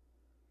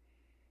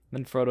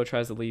 Then Frodo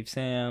tries to leave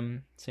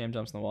Sam. Sam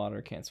jumps in the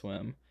water, can't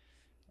swim.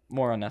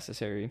 More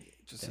unnecessary.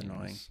 Just things.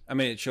 annoying. I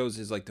mean, it shows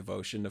his like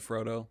devotion to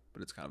Frodo,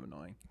 but it's kind of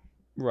annoying.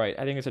 Right.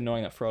 I think it's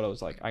annoying that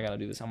Frodo's like, I gotta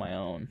do this on my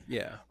own.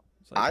 Yeah.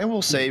 It's like, I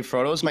will say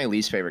Frodo's my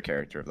least favorite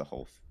character of the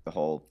whole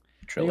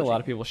I trilogy. think a lot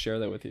of people share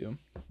that with you.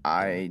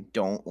 I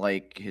don't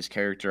like his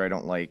character. I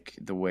don't like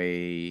the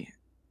way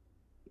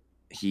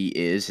he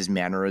is, his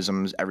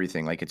mannerisms,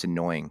 everything. Like it's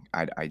annoying.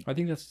 I I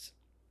think it's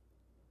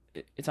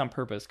on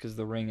purpose because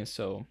the ring is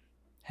so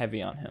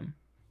heavy on him.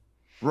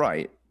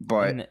 right,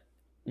 but And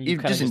you even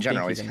kinda just in think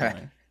general, he's he's kinda-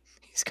 annoying.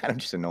 he's kind of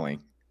just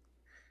annoying.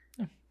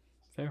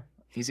 Fair.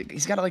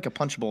 He's got like a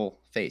punchable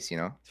face, you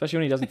know. Especially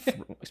when he doesn't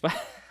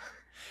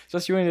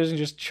especially when he doesn't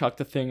just chuck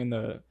the thing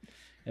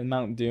in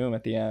Mount Doom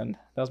at the end.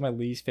 That was my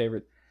least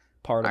favorite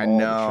part of I all the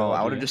know. I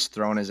trilogy. would have just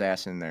thrown his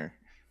ass in there.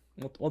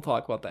 We'll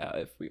talk about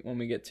that when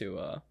we get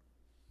to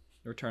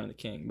Return of the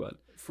King, but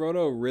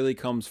Frodo really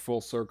comes full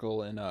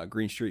circle in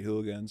Green Street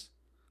Hooligans.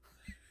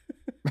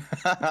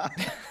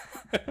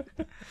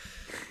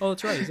 oh,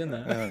 that's right, he's in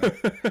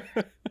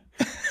that.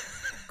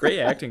 Great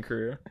acting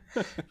career.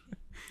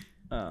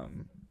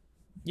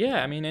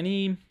 Yeah, I mean,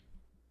 any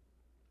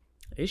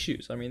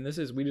issues? I mean,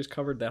 we just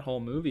covered that whole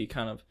movie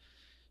kind of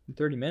in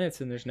 30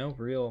 minutes, and there's no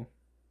real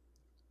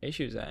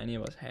issues that any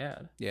of us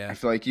had. I Yeah.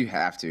 feel like you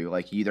have to.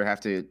 Like, you either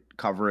have to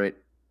cover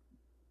it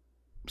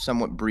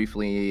somewhat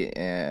briefly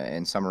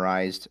and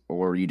summarized,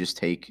 or you just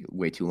take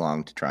way too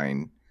long to try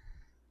and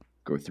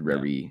go through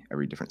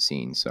every different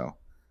scene. So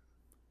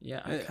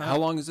Yeah, How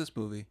long is this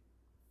movie?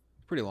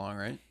 Pretty long,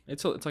 right?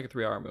 It's like a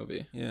 3-hour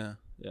movie. Yeah.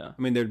 Yeah.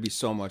 I mean, there'd be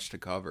so much to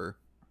cover.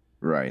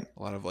 right.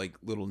 A lot of like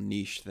little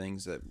niche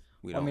things that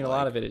we don't. I mean, a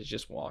lot of it is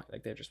just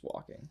they're just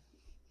walking.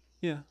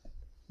 Yeah.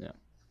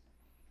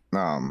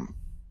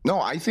 No,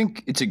 I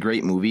think it's a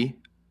great movie.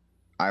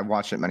 I've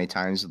watched it many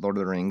times. Lord of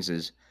the Rings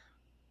is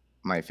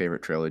my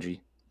favorite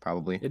trilogy,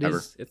 probably It ever.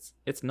 is.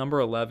 It's number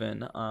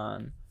 11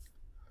 on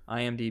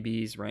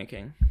IMDb's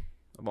ranking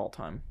of all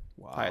time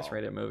Wow. highest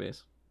rated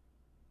movies.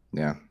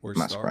 Yeah, Where's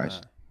I'm not Star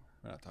surprised.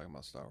 We're not talking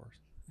about Star Wars.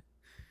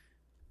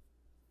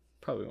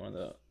 Probably one of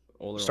the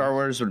older Star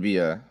ones. Wars would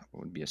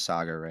be a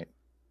saga, right?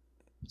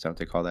 Is that what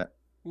they call that?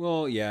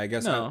 Well, yeah, I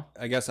guess. No.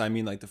 I guess I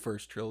mean like the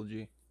first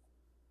trilogy,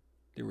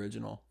 the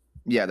original.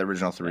 Yeah, the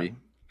original three.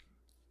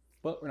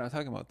 But we're not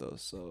talking about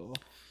those, so.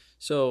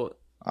 So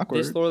Awkward.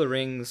 this Lord of the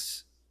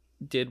Rings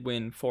did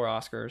win 4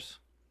 Oscars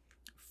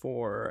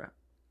for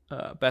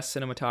best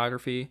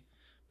cinematography,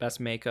 best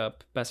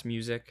makeup, best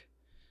music,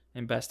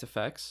 and best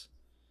effects.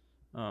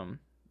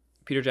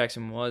 Peter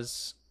Jackson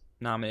was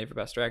nominated for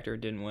best director,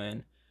 didn't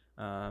win.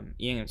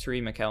 Ian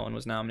McKellen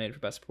was nominated for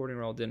best supporting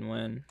role, didn't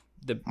win.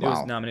 It was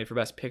Wow. nominated for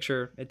Best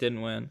Picture. It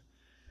didn't win.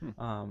 I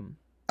want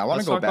to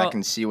Let's go talk back about-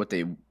 and see what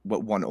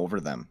won over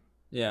them.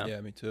 Yeah.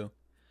 Yeah, me too.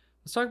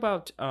 Let's talk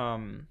about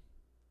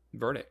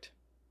Verdict.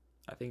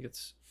 I think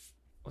let's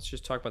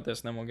just talk about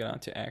this and then we'll get on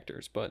to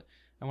actors. But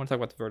I want to talk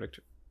about The Verdict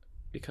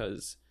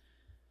because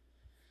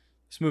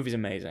this movie's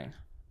amazing.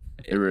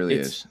 It really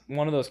It's is.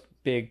 one of those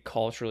big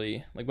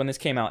culturally, like when this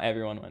came out,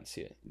 everyone went to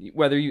see it.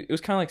 It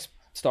was kind of like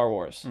Star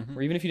Wars,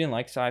 or even if you didn't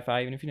like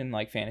sci-fi, even if you didn't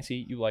like fantasy,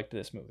 you liked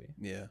this movie.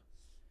 Yeah.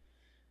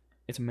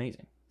 It's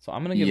amazing. So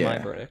I'm gonna give my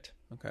Yeah. verdict.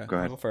 Okay. Go I'll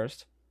ahead. go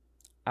first.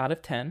 Out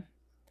of 10, I'm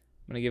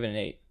gonna give it an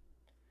 8.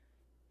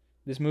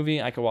 This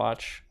movie I could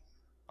watch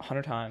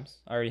 100 times.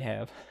 I already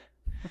have.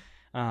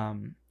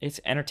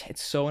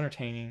 It's so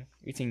entertaining.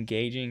 It's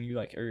engaging.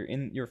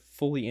 You're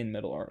fully in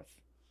Middle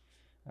Earth,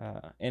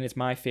 and it's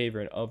my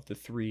favorite of the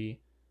 3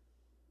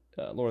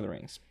 Lord of the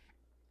Rings.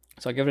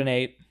 So I give it an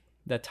 8.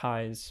 That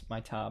ties my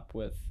top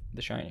with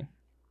The Shining.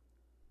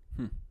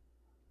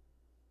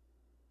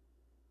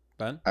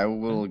 Ben? I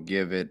will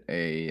give it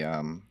a.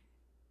 I'm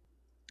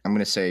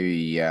gonna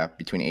say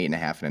between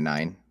 8.5 and a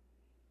 9.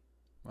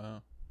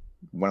 Wow.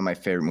 One of my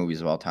favorite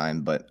movies of all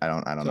time, but I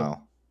don't So-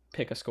 know.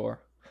 Pick a score.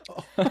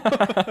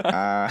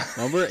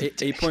 Remember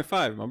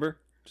 8.5. Remember,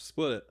 just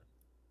split it.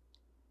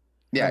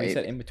 Yeah, we eight-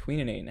 said in between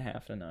an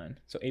 8.5 and a 9,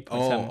 so Oh,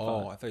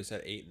 8.75. I thought you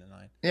said 8 and a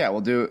 9. yeah.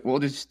 We'll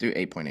just do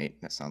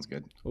 8.8. That sounds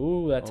good.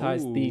 Ooh, that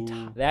ties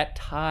Ooh. that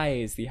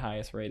ties the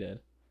highest rated.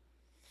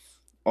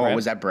 Oh, Brad?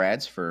 was that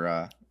Brad's for?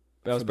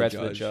 That was For the Brad's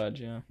for the judge.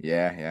 judge,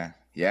 yeah.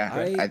 Yeah.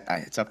 I-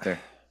 It's up there.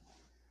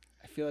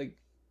 I feel like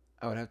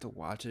I would have to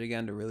watch it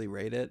again to really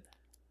rate it.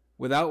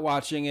 Without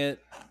watching it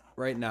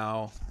right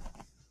now,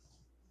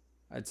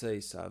 I'd say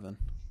 7.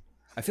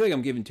 I feel like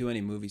I'm giving too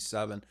many movies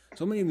 7.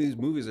 So many of these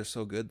movies are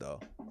so good though,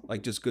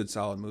 like just good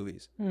solid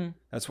movies.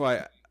 That's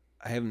why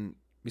I haven't.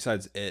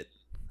 Besides it,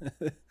 I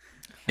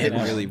haven't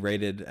That really one-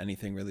 rated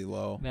anything really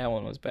low. That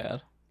one was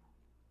bad.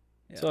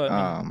 Yeah. So I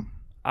mean, Um,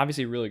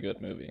 obviously, really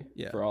good movie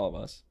Yeah. for all of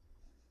us.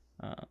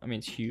 I mean,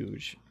 it's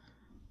huge.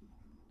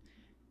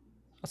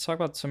 Let's talk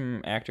about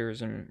some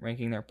actors and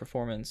ranking their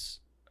performance.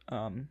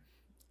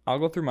 I'll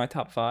go through my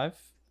top 5,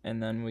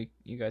 and then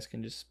you guys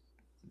can just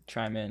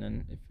chime in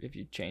and if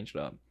you change it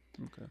up.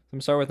 Okay. So I'm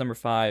gonna start with number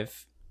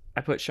 5.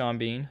 I put Sean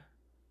Bean.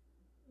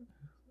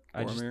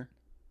 Boromir.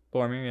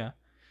 Boromir,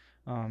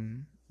 yeah.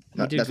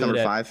 He did that's good number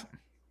at- 5.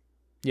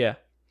 Yeah.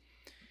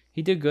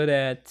 He did good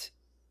at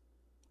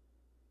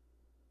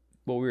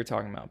what we were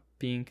talking about,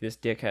 being this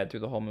dickhead through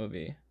the whole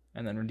movie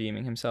and then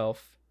redeeming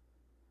himself.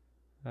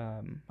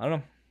 I don't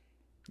know.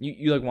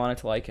 You like wanted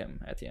to like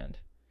him at the end.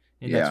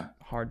 And Yeah. that's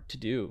hard to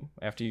do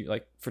after you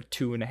for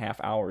 2.5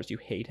 hours you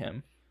hate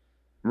him.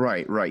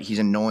 Right. He's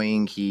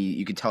annoying.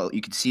 You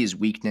could see his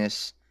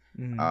weakness.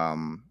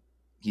 Mhm.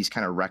 He's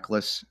kind of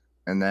reckless,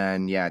 and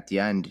then at the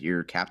end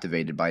you're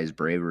captivated by his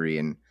bravery,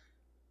 and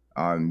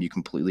you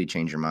completely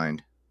change your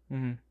mind.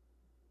 Mhm.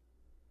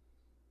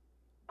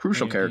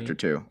 Crucial Any- character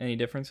too. Any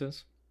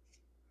differences?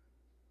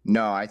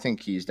 No, I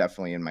think he's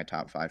definitely in my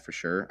top 5 for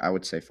sure. I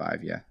would say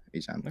 5. Yeah,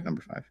 he's on Okay.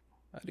 number 5.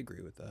 I'd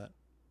agree with that.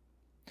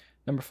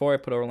 Number 4, I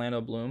put Orlando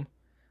Bloom.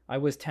 I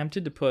was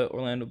tempted to put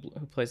Orlando Bloom,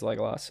 who plays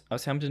Legolas. I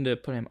was tempted to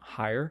put him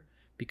higher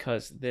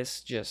because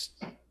this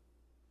just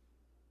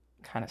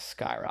kind of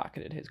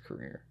skyrocketed his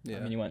career. I Yeah.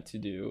 mean, he went to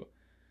do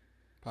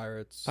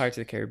Pirates. Pirates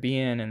of the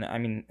Caribbean, and I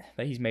mean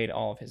that he's made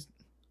all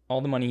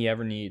the money he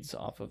ever needs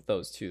off of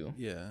those 2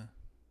 Yeah.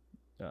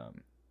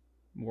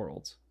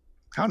 worlds.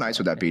 How nice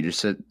would that be?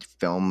 Just to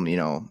film,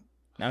 Now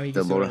he The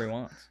can do Lord- whatever he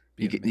wants.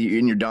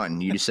 and you're done.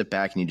 You just sit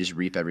back and you just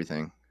reap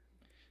everything.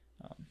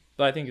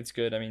 But I think it's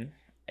good. I mean,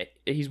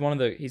 he's one of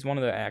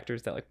the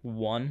actors that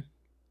won.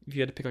 If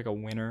you had to pick a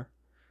winner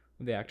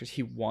of the actors,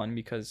 he won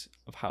because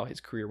of how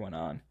his career went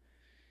on.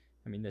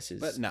 I mean, this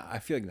is But now I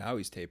feel like now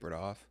he's tapered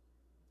off.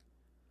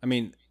 I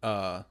mean,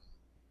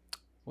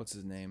 what's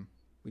his name?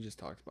 We just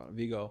talked about it.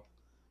 Vigo.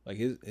 Like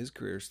his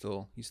career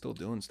he's still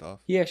doing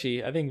stuff. he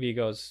actually. I think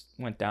Vigo's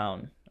went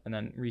down, and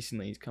then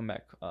recently he's come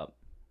back up.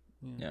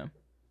 Yeah.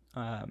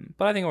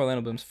 But I think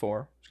Orlando Bloom's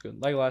 4. It's good.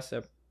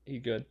 Legolas,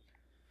 he's good.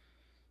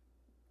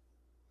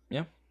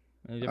 Yeah.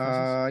 Any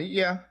differences?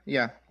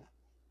 Yeah.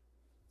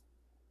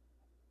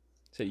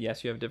 So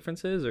yes, you have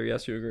differences, or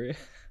yes, you agree?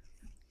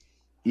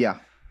 Yeah.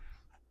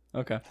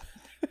 Okay.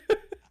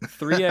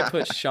 3, I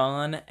put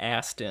Sean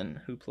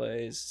Astin, who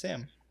plays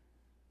Sam.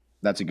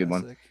 That's a good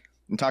one. Classic.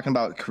 I'm talking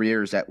about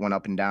careers that went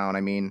up and down.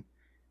 I mean,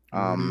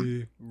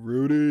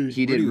 Rudy.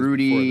 he did was before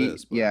Rudy.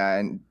 this, but- Yeah,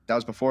 and that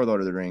was before Lord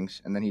of the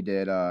Rings. And then he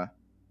did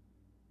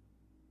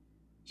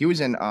he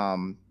was in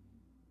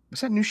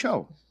what's that new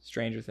show?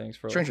 Stranger Things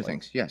for Stranger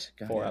Things. Yes.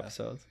 God. 4 Yeah.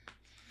 episodes.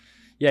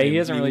 Yeah, he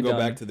hasn't even really go done.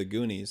 back to the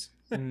Goonies.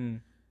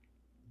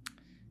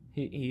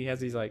 He has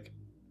these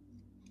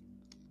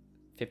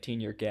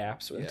 15-year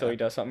gaps until Yeah. he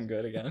does something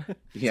good again.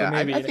 Yeah, So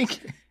maybe I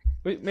think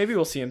maybe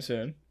we'll see him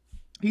soon.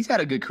 he's had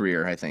a good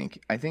career, I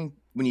think. I think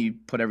when you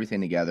put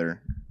everything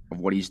together of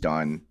what he's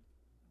done,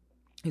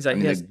 He's I like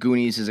mean, he the has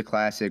Goonies is a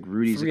classic,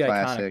 Rudy's 3 a iconic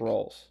classic.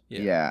 roles.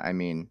 Yeah. I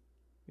mean,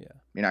 Yeah.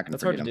 you're not going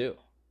That's to hard forget to him. do.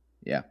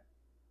 Yeah.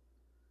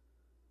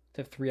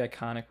 They have 3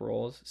 iconic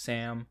roles: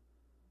 Sam,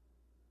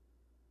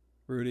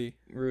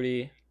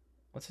 Rudy.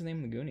 what's his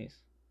name in the Goonies?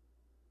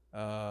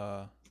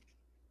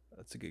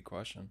 That's a good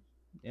question.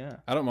 Yeah,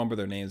 I don't remember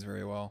their names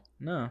very well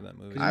no, for that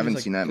movie. I haven't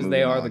seen that movie. because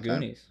they in a are long the time.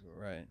 Goonies.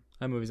 Right.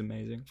 That movie's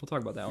amazing. We'll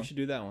talk about that We one. should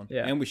do that one.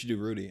 Yeah. And we should do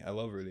Rudy. I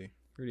love Rudy.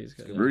 Rudy's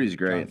good. Rudy's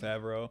great. Jon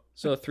Favreau.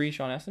 So 3,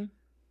 Sean Astin.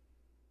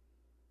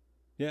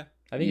 Yeah.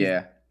 I think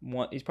Yeah,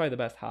 he's probably the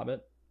best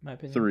Hobbit, in my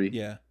opinion. 3.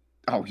 Yeah.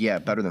 Oh yeah,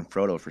 better than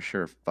Frodo for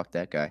sure. Fuck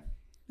that guy.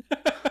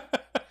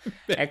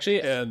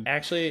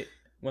 Actually,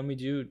 when we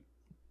do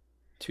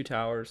Two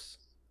Towers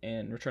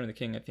and Return of the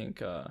King, I think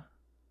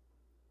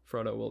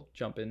Frodo will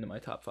jump into my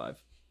top 5.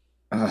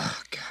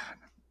 Oh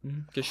god,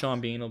 Because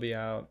Sean Bean will be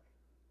out,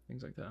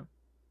 things like that.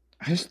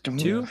 I just don't.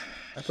 2,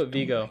 I put don't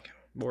Viggo like him.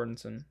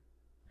 Mortensen.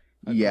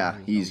 Yeah, I'd put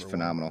him he's number 1.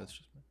 phenomenal. That's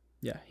just me.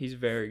 Yeah, he's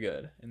very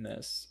good in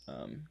this.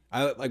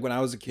 I like when I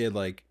was a kid.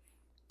 Like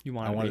You I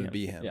want wanted to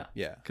be him. Yeah,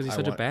 Yeah. because he's I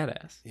such a want-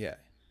 badass. Yeah.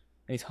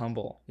 And he's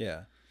humble.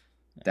 Yeah.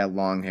 That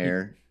long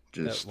hair,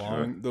 just That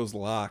long, those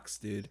locks,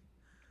 dude.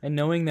 And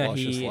knowing that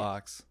Luscious he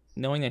locks.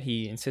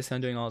 insisted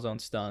on doing all his own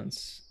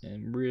stunts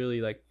and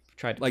really like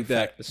tried to Like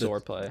perfect that the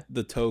sword play.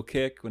 The toe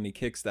kick when he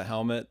kicks the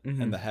helmet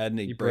Mhm. and the head, and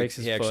He he breaks breaks.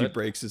 his He actually foot.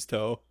 breaks his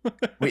toe.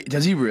 Wait,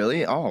 does he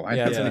really? Oh,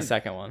 Yeah, it's in Yeah. the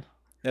second one.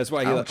 That's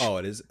why he. Ouch. Oh,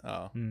 it is.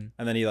 Oh, Mm.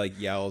 and then he like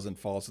yells and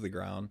falls to the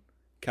ground.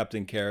 Kept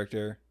in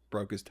character.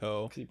 Broke his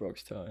toe. 'Cause he broke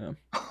his toe, yeah.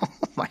 oh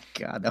my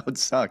god, that would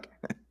suck.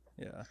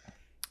 Yeah.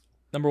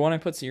 Number 1, I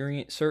put Sir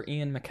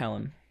Ian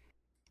McKellen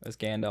as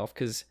Gandalf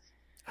because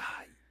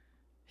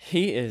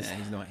he is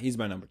Yeah, he's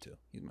my number 2.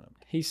 He's my number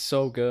 2. he's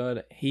so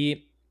good.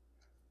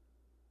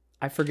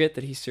 I forget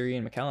that he's Sir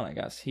Ian McKellen. I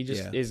guess he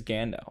just Yeah. is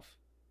Gandalf.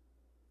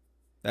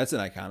 That's an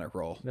iconic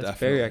role. That's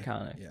definitely. very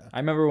iconic. Yeah. I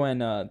remember when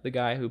the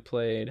guy who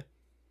played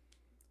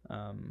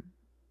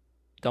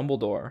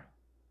Dumbledore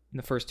in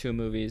the first 2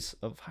 movies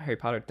of Harry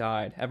Potter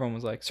died. Everyone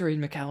was like, Sir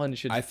Ian McKellen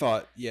should. I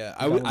thought, yeah,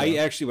 I Dumbledore.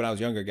 actually when I was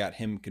younger got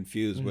him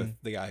confused Mm-hmm. with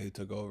the guy who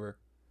took over.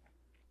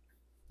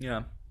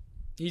 Yeah,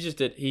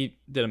 he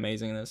did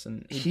amazing in this,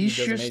 and he He's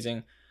does just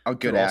amazing A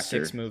good through all actor.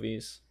 6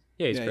 movies.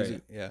 Yeah, he's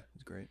great.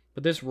 He's great.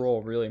 But this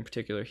role, really in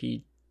particular,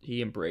 he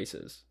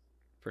embraces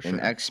for sure. In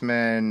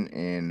X-Men,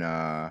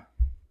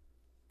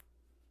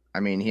 I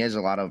mean, he has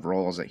a lot of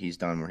roles that he's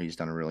done where he's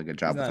done a really good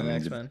job He's not with an them.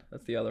 X-Men.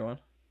 That's the other one.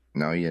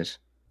 No, he is.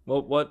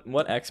 Well,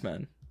 what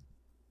X-Men?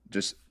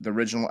 Just the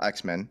original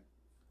X-Men,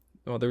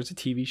 Well, there was a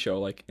TV show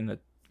like in the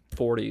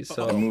 40s.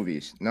 So the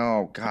movies.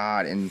 No,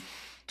 God, in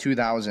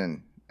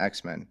 2000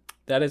 X-Men,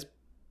 that is.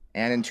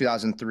 and in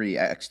 2003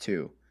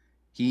 X2,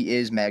 he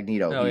is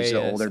Magneto. Oh, He's yeah,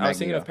 the yeah. older I was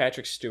thinking Magneto. of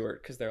Patrick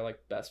Stewart because they're like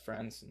best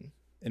friends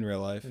In real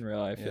life. in real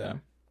life. Yeah. Yeah.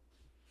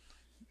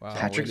 Wow,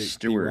 Patrick way to be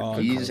Stewart,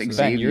 wrong. he's Close to Xavier.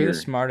 Ben, you're the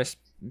smartest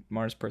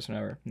person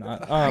ever.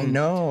 Not. I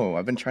know.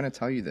 I've been trying to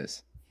tell you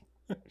this.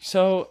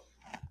 So,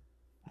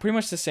 pretty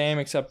much the same,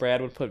 except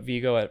Brad would put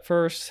Vigo at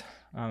first,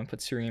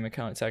 put Sir Ian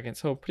McKellen at second.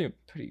 So pretty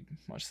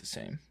much the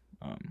same.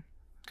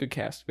 Good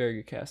cast, very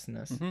good cast in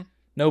this. Mhm.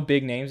 No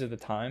big names at the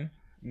time.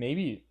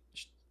 Maybe,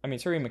 I mean,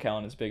 Sir Ian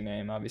McKellen is a big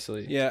name,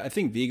 obviously. Yeah, I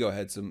think Vigo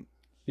had some.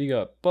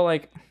 Vigo, but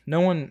like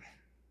no one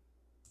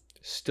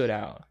stood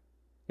out.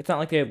 It's not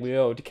like they had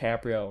Leo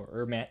DiCaprio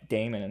or Matt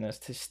Damon in this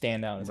to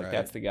stand out as like Right.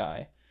 that's the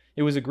guy.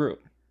 It was a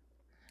group.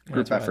 And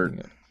Group that's what I effort.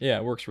 think of. Yeah,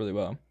 it works really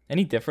well.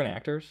 Any different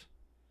actors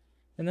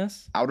in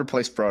this? I would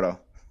replace Frodo.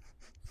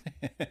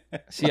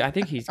 See, I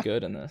think he's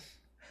good in this.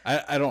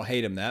 I don't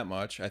hate him that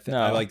much. I think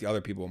No. I like the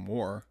other people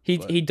more. He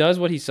but- he does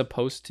what he's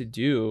supposed to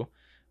do,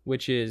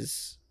 which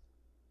is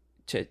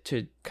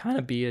to kind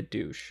of be a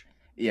douche.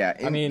 Yeah,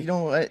 and mean, you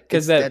know what?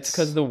 Because That's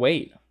because the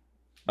weight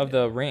of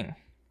the ring.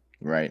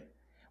 right.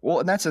 Well,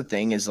 and that's the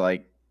thing is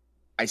like,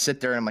 I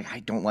sit there and I'm like, I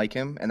don't like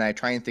him, and I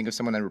try and think of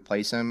someone to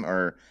replace him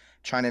or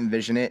trying to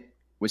envision it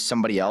with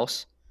somebody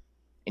else,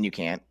 and you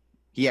can't.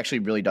 He actually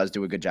really does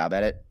do a good job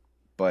at it,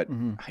 but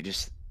Mhm. I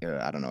just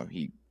I don't know.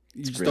 You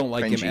it's just real don't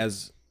like cringy. him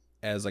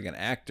as like an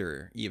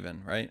actor,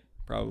 even, right?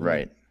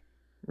 Probably.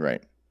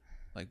 Right.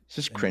 Like It's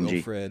just in cringy.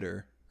 Wilfred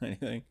or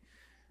anything.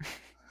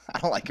 I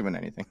don't like him in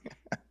anything.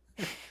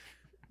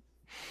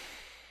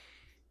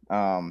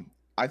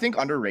 I think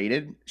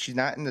underrated. She's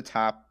not in the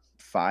top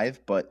 5,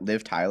 but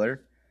Liv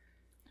Tyler,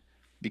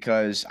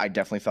 because I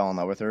definitely fell in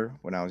love with her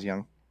when I was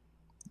young,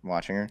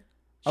 watching her.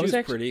 I She was was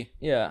actually- pretty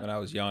Yeah. when I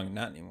was young.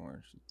 Not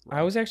anymore.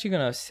 I was actually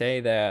gonna say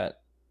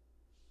that.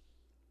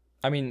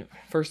 I mean,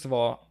 first of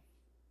all,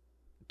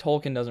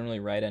 Tolkien doesn't really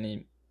write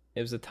any.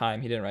 It was a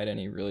time he didn't write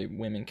any really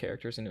women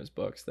characters into his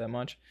books that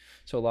much,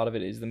 so a lot of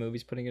it is the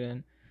movies putting it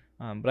in.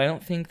 But I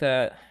don't think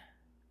that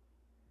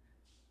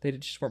they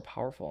just weren't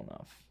powerful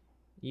enough.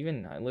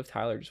 Even Liv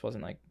Tyler just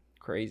wasn't like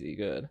crazy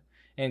good,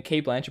 and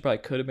Kate Blanchett probably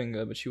could have been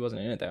good, but she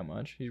wasn't in it that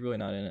much. She's really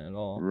not in it at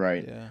all.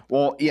 Right. Yeah.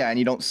 Well, yeah, and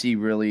you don't see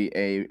really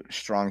a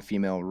strong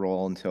female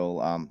role until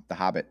The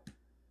Hobbit.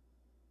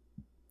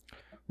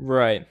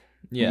 Right.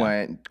 Yeah.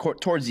 When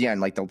towards the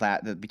end, like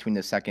the between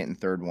the second and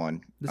third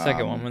one. The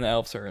second one when the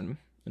elves are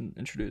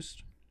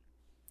introduced.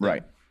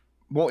 Right.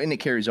 Well, and it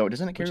carries over.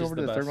 Doesn't it carry Which is over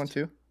to the the third one best.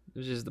 too?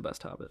 Which is the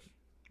best Hobbit.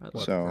 I love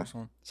What, So- the first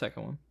one?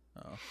 second one.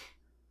 Oh.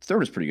 Third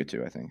was pretty good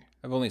too, I think.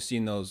 I've only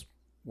seen those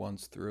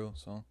once through,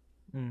 so.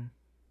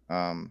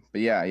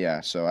 But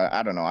yeah. So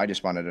I don't know. I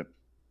just wanted to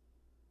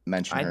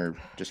mention I- her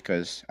just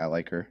because I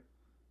like her.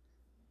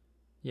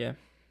 Yeah.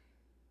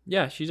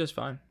 Yeah, she's just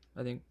fine.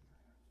 I think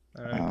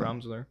I don't have any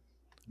problems with her.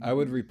 I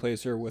would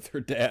replace her with her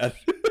dad.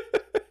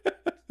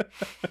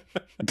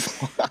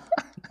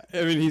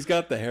 I mean, he's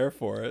got the hair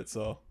for it,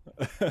 so.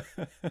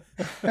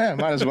 Yeah,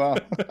 might as well.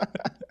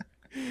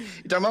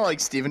 You talking about like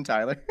Steven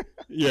Tyler?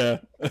 Yeah.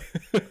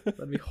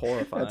 That'd be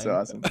horrifying. That's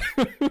awesome.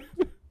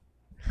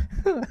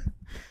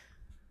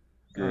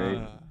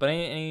 Great. But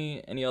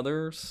any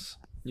others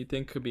you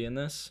think could be in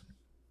this?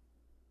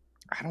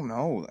 I don't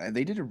know.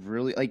 They did a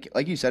really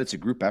like you said, it's a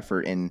group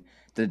effort, and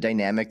the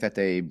dynamic that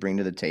they bring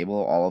to the table,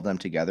 all of them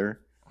together.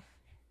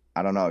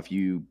 I don't know, if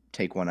you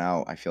take one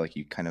out, I feel like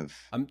you kind of.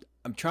 I'm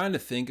trying to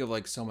think of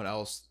like someone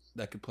else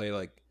that could play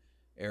like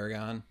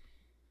Aragon,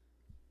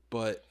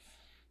 but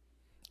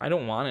I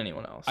don't want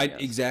anyone else. I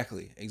guess.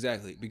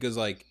 exactly because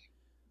like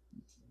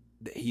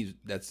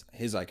that's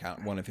his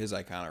icon, one of his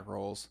iconic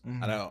roles.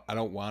 Mhm. I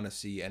don't want to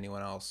see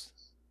anyone else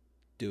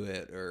do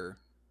it, or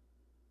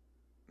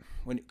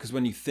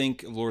when you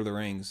think of Lord of the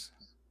Rings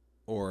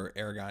or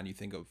Aragon, you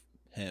think of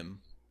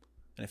him.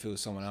 And if it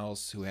was someone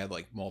else who had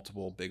like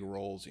multiple big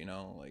roles, you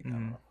know, like I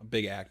don't know, a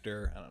big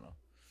actor, I don't know.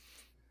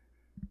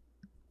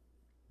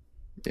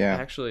 Yeah.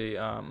 Actually,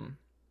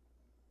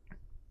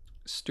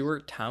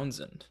 Stuart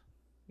Townsend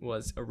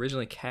was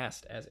originally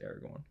cast as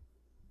Aragorn.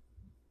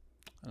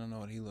 I don't know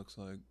what he looks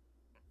like.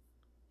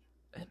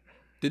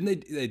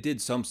 Didn't they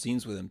did some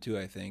scenes with him too,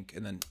 I think,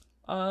 and then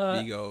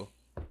Vigo.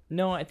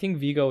 No, I think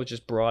Vigo was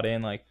just brought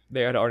in, like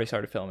they had already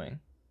started filming.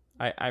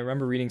 I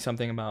remember reading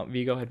something about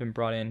Vigo had been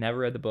brought in, never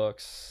read the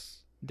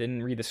books,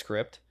 didn't read the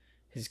script.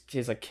 His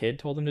like kid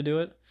told him to do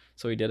it,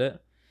 so he did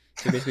it.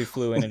 So he basically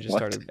flew in and just What?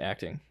 started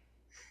acting.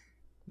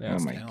 Yeah.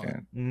 Oh my talent.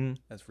 god. Mhm.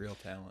 That's real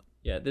talent.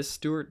 Yeah, this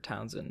Stuart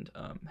Townsend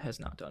has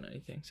not done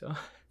anything. So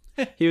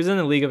he was in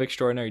the League of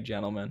Extraordinary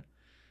Gentlemen.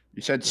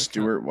 You said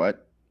Stuart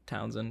what?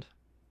 Townsend.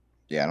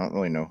 Yeah, I don't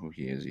really know who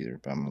he is either,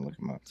 but I'm gonna look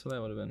him up. So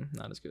that would have been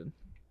not as good.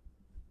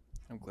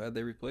 I'm glad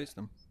they replaced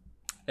him.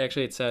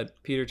 Actually, it said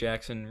Peter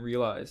Jackson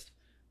realized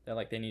that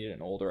like they needed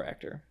an older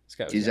actor. This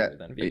guy was He's younger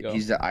than Vigo.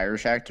 he's the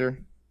Irish actor.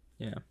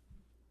 Yeah.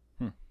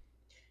 Hmm. Mhm.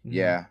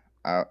 Yeah,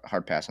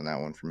 hard pass on that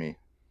one for me.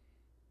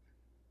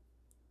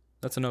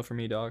 That's a no for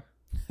me, dog.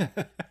 All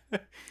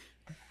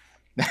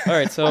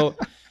right, so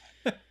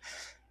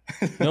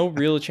no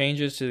real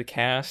changes to the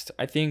cast.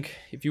 I think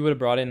if you would have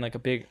brought in like a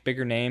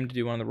bigger name to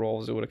do one of the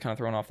roles, it would have kind of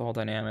thrown off the whole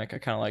dynamic. I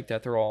kind of like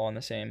that they're all on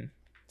the same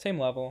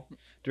level.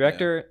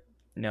 Director,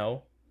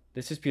 no.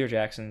 This is Peter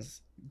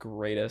Jackson's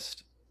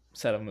greatest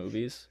set of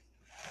movies.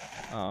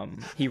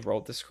 He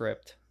wrote the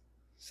script,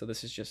 so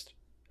this is just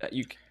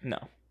no.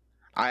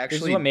 I This is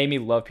actually, what made me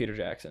love Peter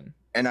Jackson.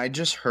 and I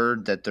just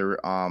heard that they're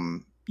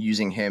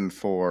using him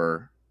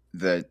for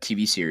the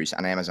TV series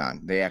on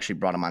Amazon. They actually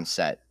brought him on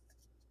set.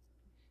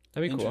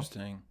 That'd be cool.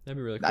 Interesting. That'd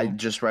be really cool. I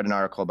just read an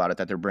article about it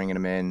that they're bringing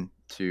him in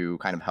to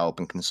kind of help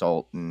and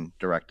consult and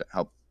direct it.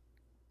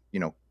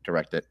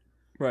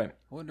 Right.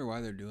 I wonder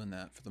why they're doing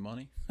that, for the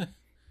money.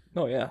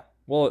 Oh yeah.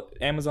 Well,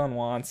 Amazon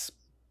wants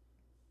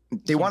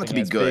They want it to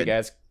be something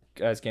as good.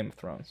 big as Game of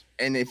Thrones.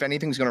 And if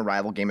anything's going to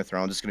rival Game of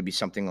Thrones, it's going to be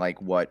something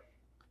like what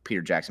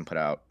Peter Jackson put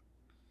out.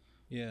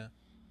 Yeah.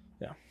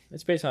 Yeah,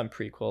 it's based on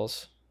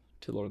prequels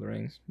to Lord of the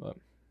Rings, but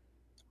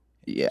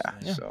Yeah,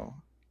 Yeah. so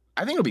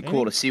I think it'll be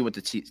cool to see what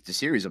the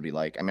series will be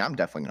like. I mean, I'm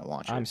definitely going to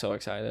watch it. I'm so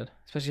excited,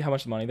 especially how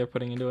much money they're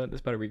putting into it.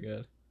 This better be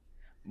good.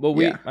 Well,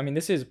 Yeah. I mean,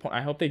 this is.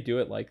 I hope they do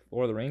it like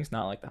Lord of the Rings,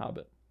 not like The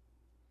Hobbit.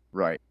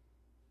 Right.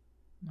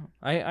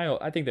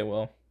 I think they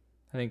will.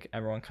 I think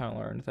everyone kind of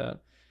learned that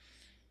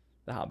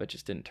The Hobbit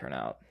just didn't turn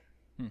out.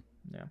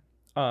 Yeah.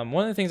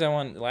 One of the things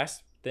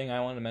last thing I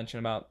wanted to mention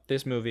about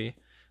this movie,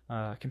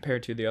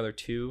 compared to the other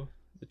two,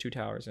 the Two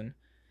Towers and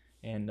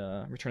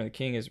Return of the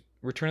King, is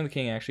Return of the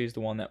King actually is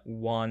the one that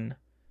won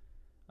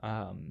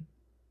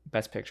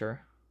Best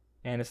Picture,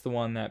 and it's the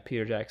one that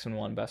Peter Jackson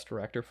won Best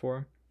Director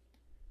for.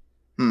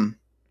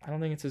 I don't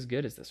think it's as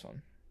good as this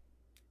one.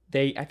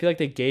 I feel like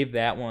they gave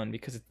that one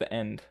because it's the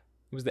end.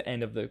 It was the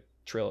end of the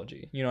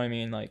trilogy. You know what I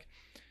mean? Like,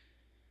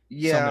 sum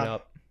it Yeah.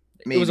 up.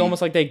 It maybe. was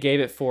almost like they gave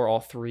it for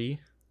all three,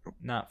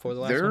 not for the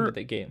last one, There- but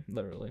they gave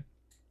literally.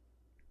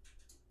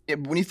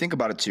 When you think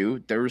about it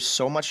too, there was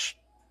so much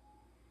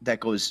that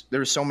goes. There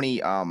were so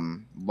many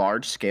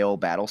large scale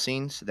battle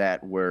scenes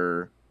that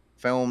were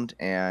filmed,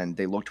 and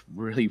they looked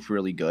really,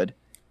 really good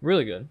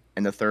Really good.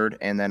 in the third.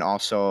 And then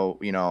also,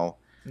 In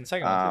the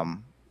second one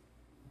too.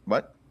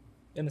 what?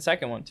 In the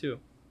second one too.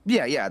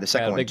 Yeah, the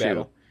second a one big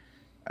too.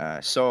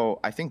 battle. So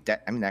I think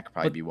that that could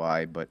probably But- be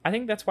why. But I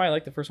think that's why I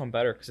like the first one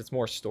better because it's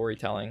more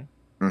storytelling.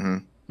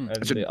 mhm. And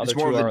it's, the other it's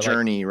more two of are the like-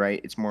 journey, right?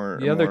 It's more.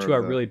 the other more two of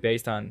are the- really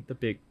based on the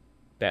big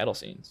battle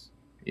scenes.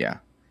 Yeah.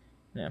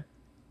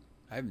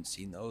 I haven't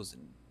seen those,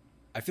 and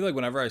I feel like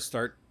whenever I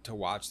start to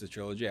watch the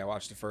trilogy, I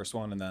watch the first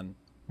one, and then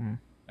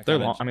I They're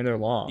kinda long. I mean, they're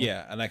long.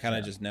 Yeah, and I kind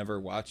of just never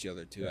watch the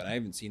other two, and I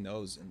haven't seen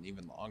those in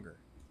even longer.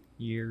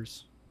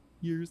 Years.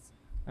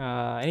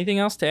 Anything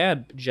else to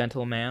add,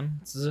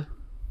 gentleman?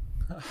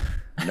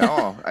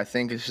 No, I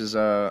think this is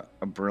a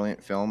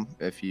brilliant film.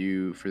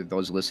 For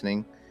those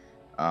listening,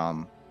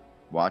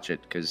 watch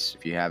it, because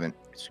if you haven't,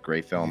 it's a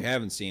great If film. you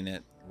haven't seen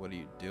it, what are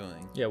you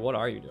doing? Yeah, what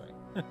are you doing?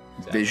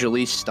 Exactly.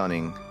 Visually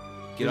stunning.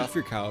 Get off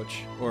your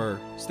couch or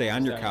stay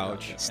on your Stay on your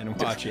couch couch,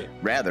 and watch it.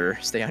 Rather,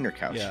 stay on your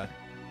couch. Yeah.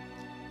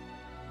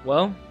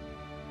 Well,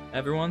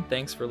 everyone,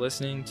 thanks for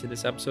listening to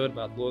this episode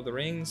about Lord of the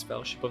Rings,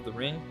 Fellowship of the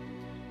Ring.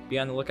 Be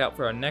on the lookout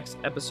for our next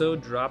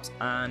episode. Drops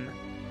on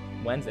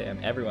Wednesday.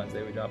 Every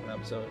Wednesday we drop an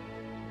episode.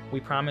 We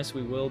promise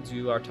we will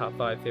do our top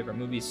 5 favorite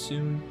movies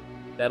soon.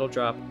 That'll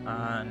drop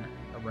on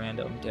a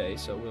random day,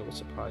 so we will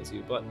surprise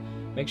you. But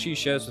make sure you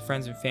share this with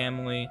friends and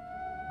family.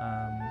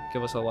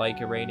 Give us a like,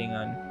 a rating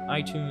on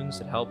iTunes.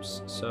 It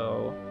helps.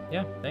 So,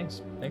 yeah,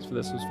 thanks. Thanks for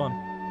this. It was fun.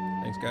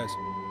 Thanks, guys.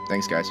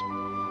 Thanks, guys.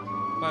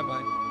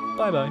 Bye-bye.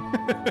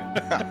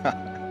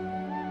 Bye-bye.